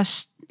were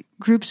just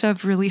groups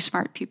of really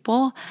smart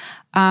people.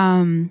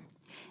 And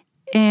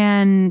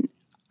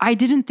I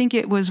didn't think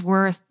it was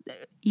worth,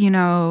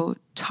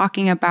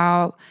 talking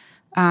about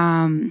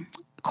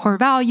core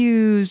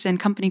values and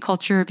company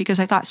culture because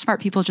I thought smart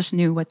people just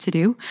knew what to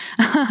do.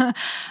 What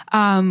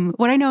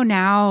I know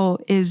now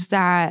is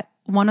that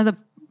one of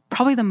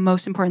probably the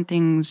most important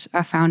things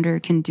a founder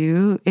can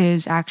do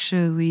is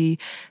actually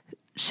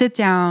sit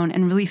down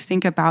and really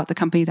think about the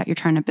company that you're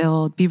trying to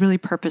build, be really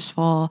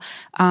purposeful,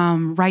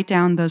 write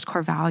down those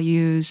core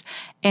values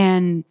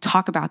and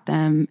talk about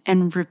them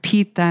and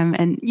repeat them.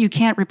 And you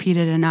can't repeat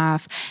it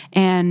enough,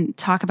 and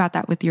talk about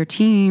that with your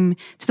team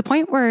to the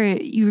point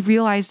where you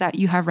realize that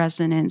you have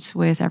resonance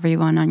with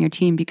everyone on your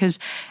team, because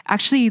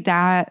actually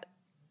that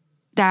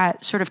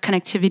sort of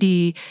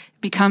connectivity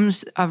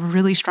becomes a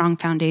really strong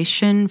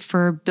foundation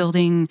for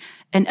building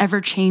an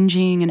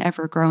ever-changing and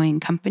ever-growing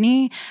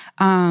company.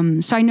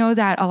 So I know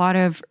that a lot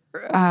of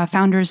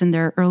founders in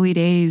their early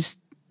days,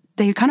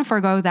 they kind of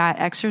forego that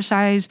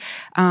exercise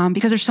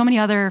because there's so many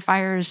other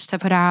fires to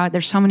put out.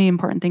 There's so many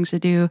important things to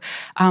do.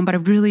 But I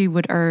really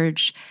would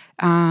urge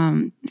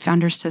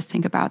founders to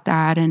think about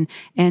that and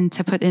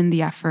to put in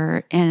the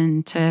effort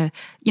and to,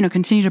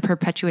 continue to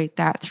perpetuate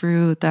that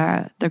through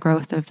the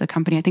growth of the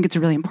company. I think it's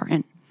really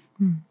important.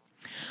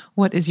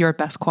 What is your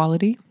best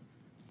quality?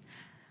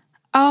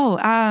 Oh,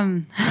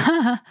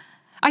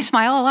 I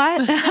smile a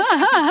lot.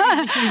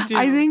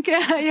 I think,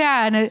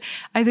 and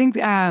I think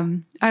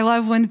I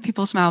love when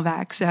people smile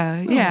back.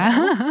 So, yeah.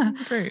 Oh,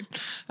 great.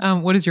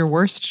 What is your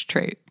worst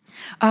trait?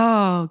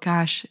 Oh,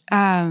 gosh.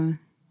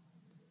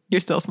 You're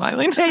still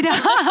smiling? I know.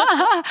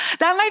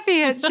 That might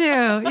be it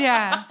too.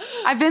 Yeah.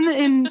 I've been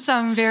in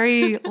some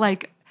very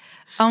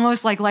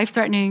almost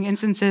life-threatening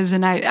instances,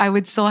 and I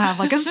would still have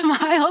a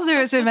smile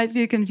through it, so it might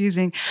be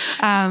confusing.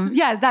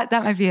 That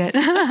might be it.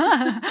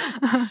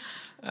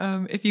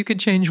 If you could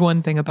change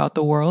one thing about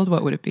the world,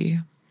 what would it be?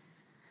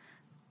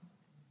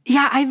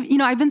 Yeah,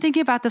 I've been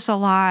thinking about this a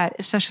lot,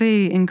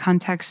 especially in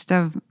context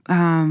of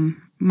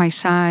my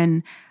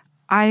son.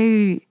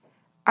 I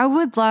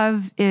would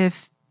love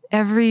if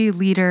every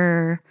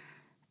leader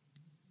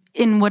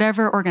in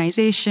whatever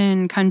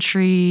organization,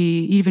 country,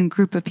 even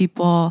group of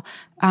people,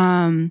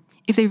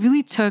 if they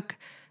really took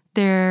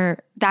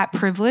that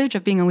privilege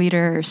of being a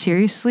leader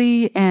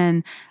seriously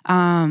and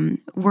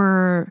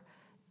were,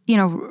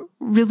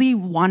 really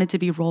wanted to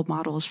be role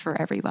models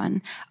for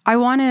everyone. I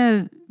want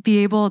to be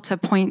able to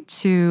point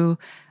to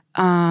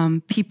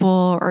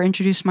people or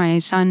introduce my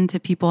son to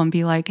people and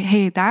be like,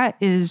 hey, that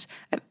is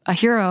a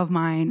hero of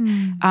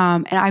mine.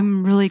 And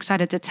I'm really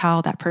excited to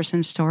tell that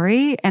person's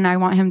story. And I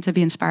want him to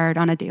be inspired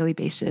on a daily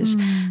basis.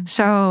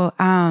 So,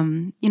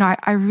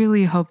 I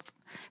really hope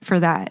for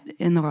that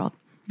in the world.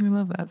 I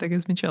love that. That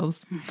gives me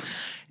chills.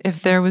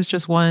 If there was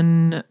just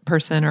one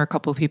person or a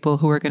couple of people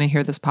who are going to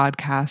hear this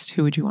podcast,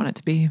 who would you want it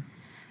to be?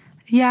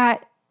 Yeah,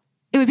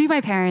 it would be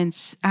my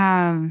parents.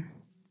 I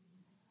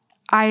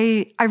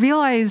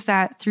realize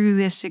that through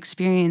this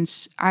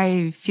experience,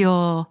 I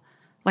feel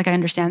like I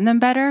understand them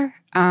better.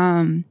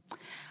 I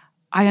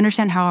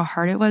understand how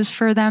hard it was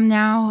for them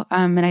now.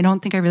 And I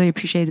don't think I really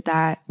appreciated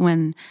that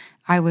when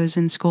I was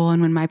in school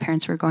and when my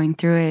parents were going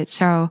through it.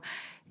 So,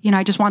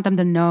 I just want them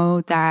to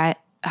know that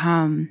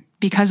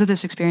because of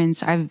this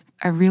experience, I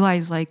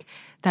realized that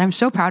I'm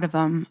so proud of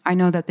them. I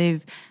know that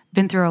they've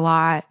been through a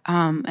lot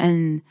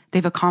and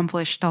they've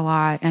accomplished a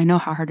lot, and I know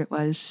how hard it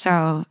was.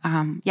 So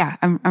I'm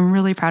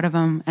really proud of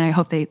them, and I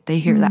hope they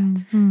hear that.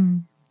 Mm-hmm.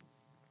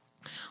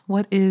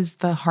 What is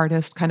the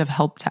hardest kind of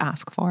help to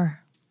ask for?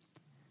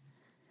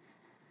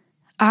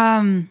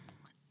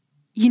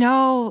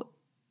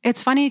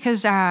 It's funny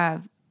because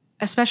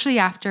especially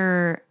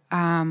after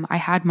I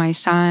had my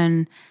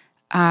son,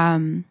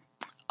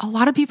 a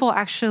lot of people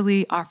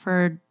actually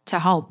offered to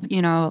help,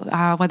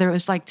 whether it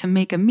was to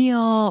make a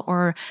meal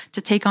or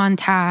to take on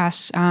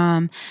tasks.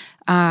 And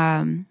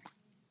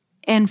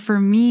for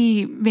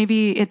me,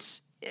 maybe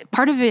it's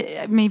part of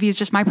it, maybe it's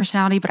just my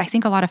personality, but I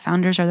think a lot of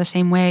founders are the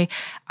same way.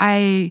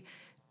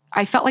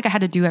 I felt like I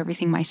had to do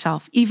everything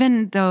myself,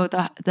 even though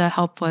the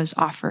help was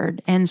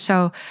offered. And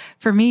so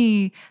for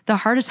me, the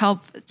hardest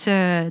help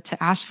to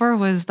ask for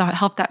was the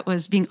help that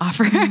was being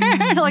offered.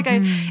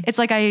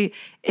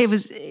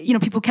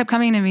 People kept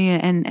coming to me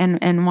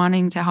and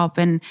wanting to help.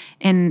 And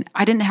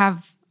I didn't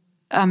have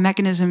a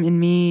mechanism in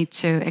me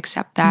to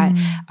accept that.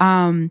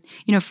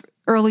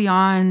 Early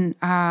on,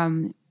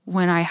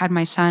 when I had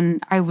my son,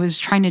 I was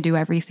trying to do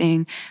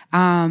everything.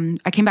 I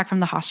came back from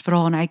the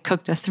hospital and I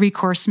cooked a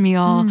 3-course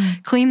meal,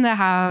 cleaned the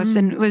house,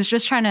 and was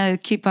just trying to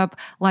keep up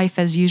life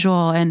as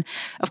usual. And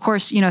of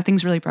course,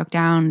 things really broke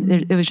down.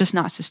 It was just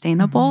not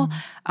sustainable.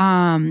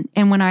 And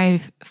when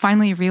I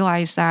finally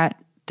realized that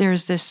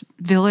there's this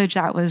village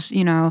that was,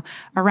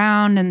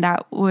 around and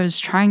that was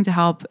trying to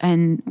help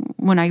and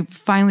when I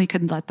finally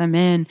could let them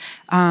in,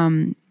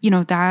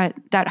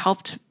 that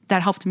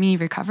helped me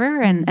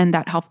recover, and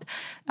that helped,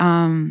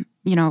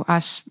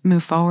 us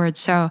move forward.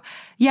 So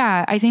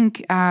yeah, I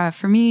think,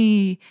 for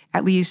me,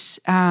 at least,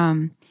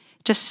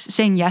 just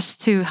saying yes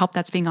to help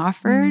that's being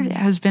offered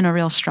has been a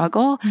real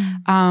struggle.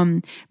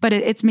 But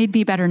it's made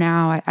me better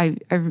now. I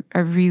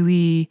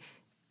really,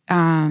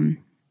 I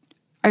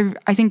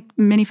think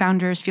many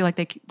founders feel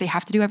like they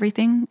have to do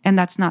everything, and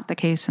that's not the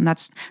case. And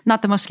that's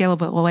not the most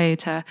scalable way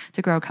to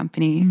grow a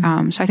company.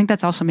 So I think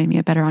that's also made me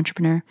a better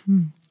entrepreneur.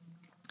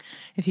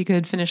 If you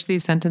could finish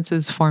these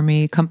sentences for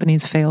me,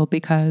 companies fail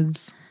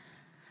because?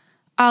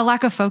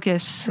 Lack of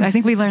focus. I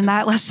think we learned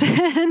that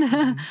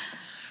lesson.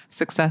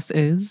 Success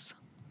is?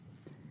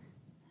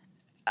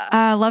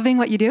 Loving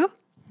what you do.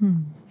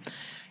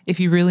 If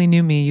you really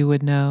knew me, you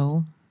would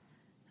know?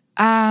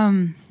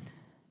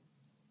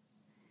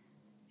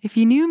 If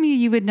you knew me,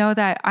 you would know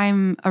that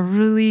I'm a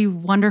really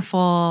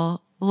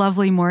wonderful,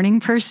 lovely morning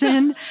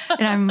person,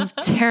 and I'm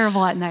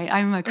terrible at night.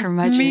 I'm a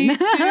curmudgeon. Me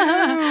too.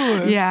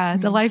 Yeah,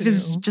 the life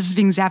is just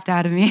being zapped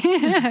out of me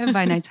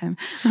by nighttime.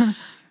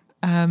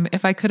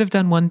 If I could have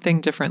done one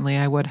thing differently,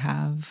 I would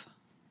have.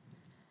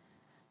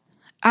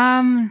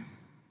 Yeah,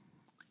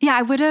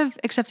 I would have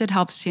accepted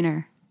help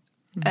sooner.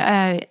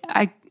 I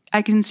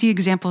can see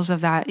examples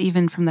of that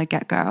even from the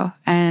get-go,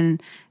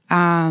 and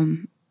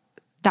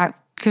that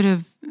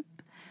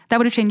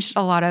would have changed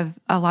a lot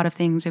of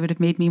things. It would have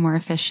made me more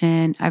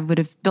efficient. I would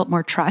have built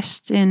more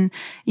trust in,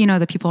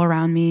 the people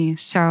around me.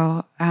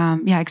 So,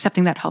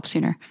 accepting that help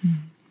sooner.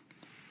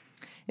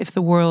 If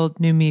the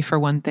world knew me for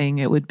one thing,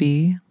 it would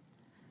be?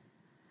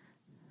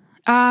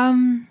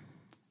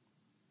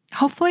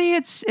 Hopefully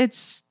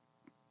it's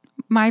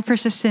my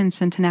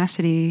persistence and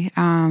tenacity.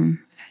 I'm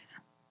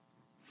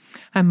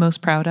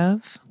most proud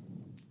of?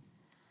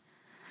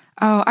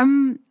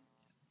 I'm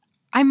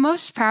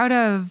most proud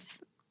of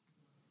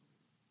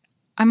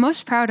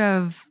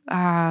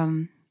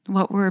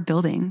what we're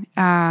building.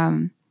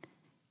 I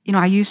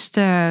used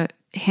to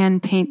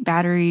hand paint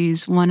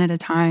batteries one at a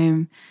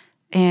time,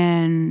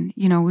 and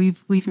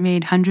we've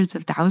made hundreds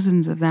of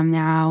thousands of them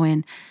now,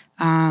 and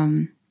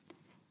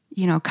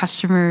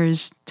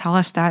customers tell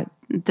us that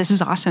this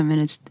is awesome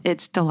and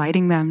it's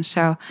delighting them.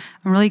 So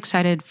I'm really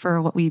excited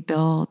for what we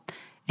build,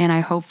 and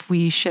I hope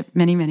we ship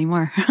many, many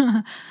more.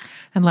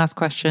 And last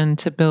question,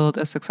 to build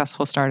a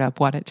successful startup,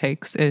 what it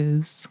takes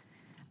is?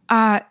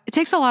 It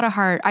takes a lot of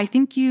heart. I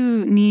think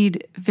you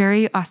need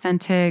very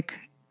authentic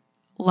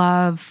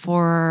love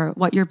for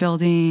what you're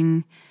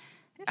building,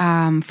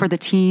 for the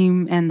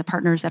team and the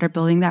partners that are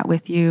building that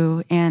with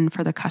you, and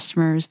for the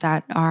customers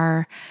that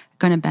are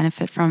going to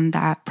benefit from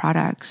that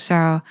product.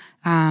 So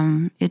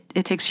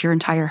it takes your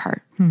entire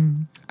heart.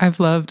 I've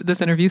loved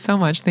this interview so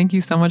much. Thank you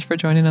so much for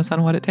joining us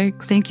on What It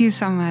Takes. Thank you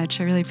so much.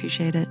 I really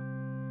appreciate it.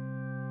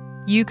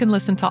 You can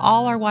listen to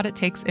all our What It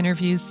Takes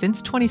interviews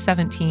since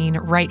 2017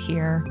 right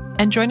here,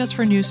 and join us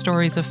for news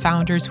stories of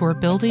founders who are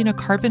building a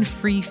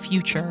carbon-free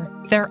future,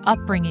 their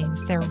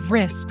upbringings, their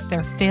risks,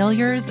 their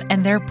failures,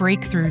 and their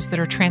breakthroughs that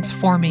are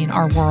transforming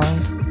our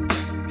world.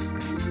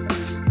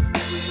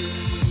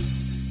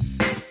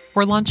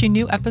 We're launching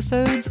new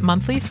episodes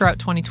monthly throughout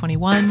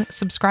 2021.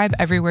 Subscribe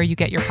everywhere you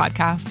get your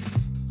podcasts.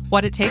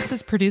 What It Takes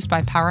is produced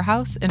by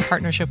Powerhouse in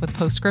partnership with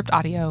Postscript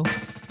Audio.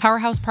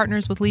 Powerhouse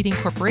partners with leading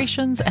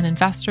corporations and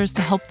investors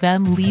to help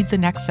them lead the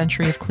next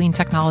century of clean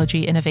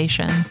technology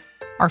innovation.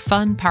 Our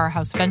fund,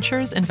 Powerhouse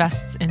Ventures,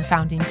 invests in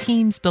founding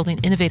teams building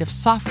innovative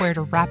software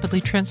to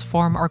rapidly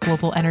transform our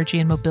global energy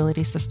and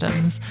mobility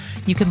systems.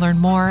 You can learn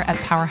more at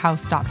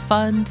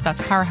powerhouse.fund.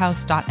 That's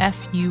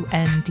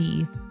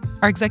powerhouse.fund.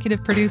 Our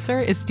executive producer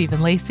is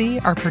Stephen Lacey.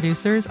 Our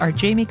producers are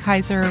Jamie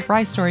Kaiser,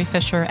 Rye Story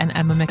Fisher, and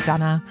Emma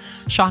McDonough.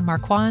 Sean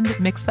Marquand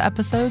mixed the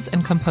episodes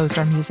and composed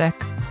our music.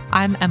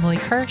 I'm Emily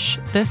Kirsch.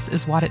 This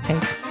is What It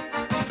Takes.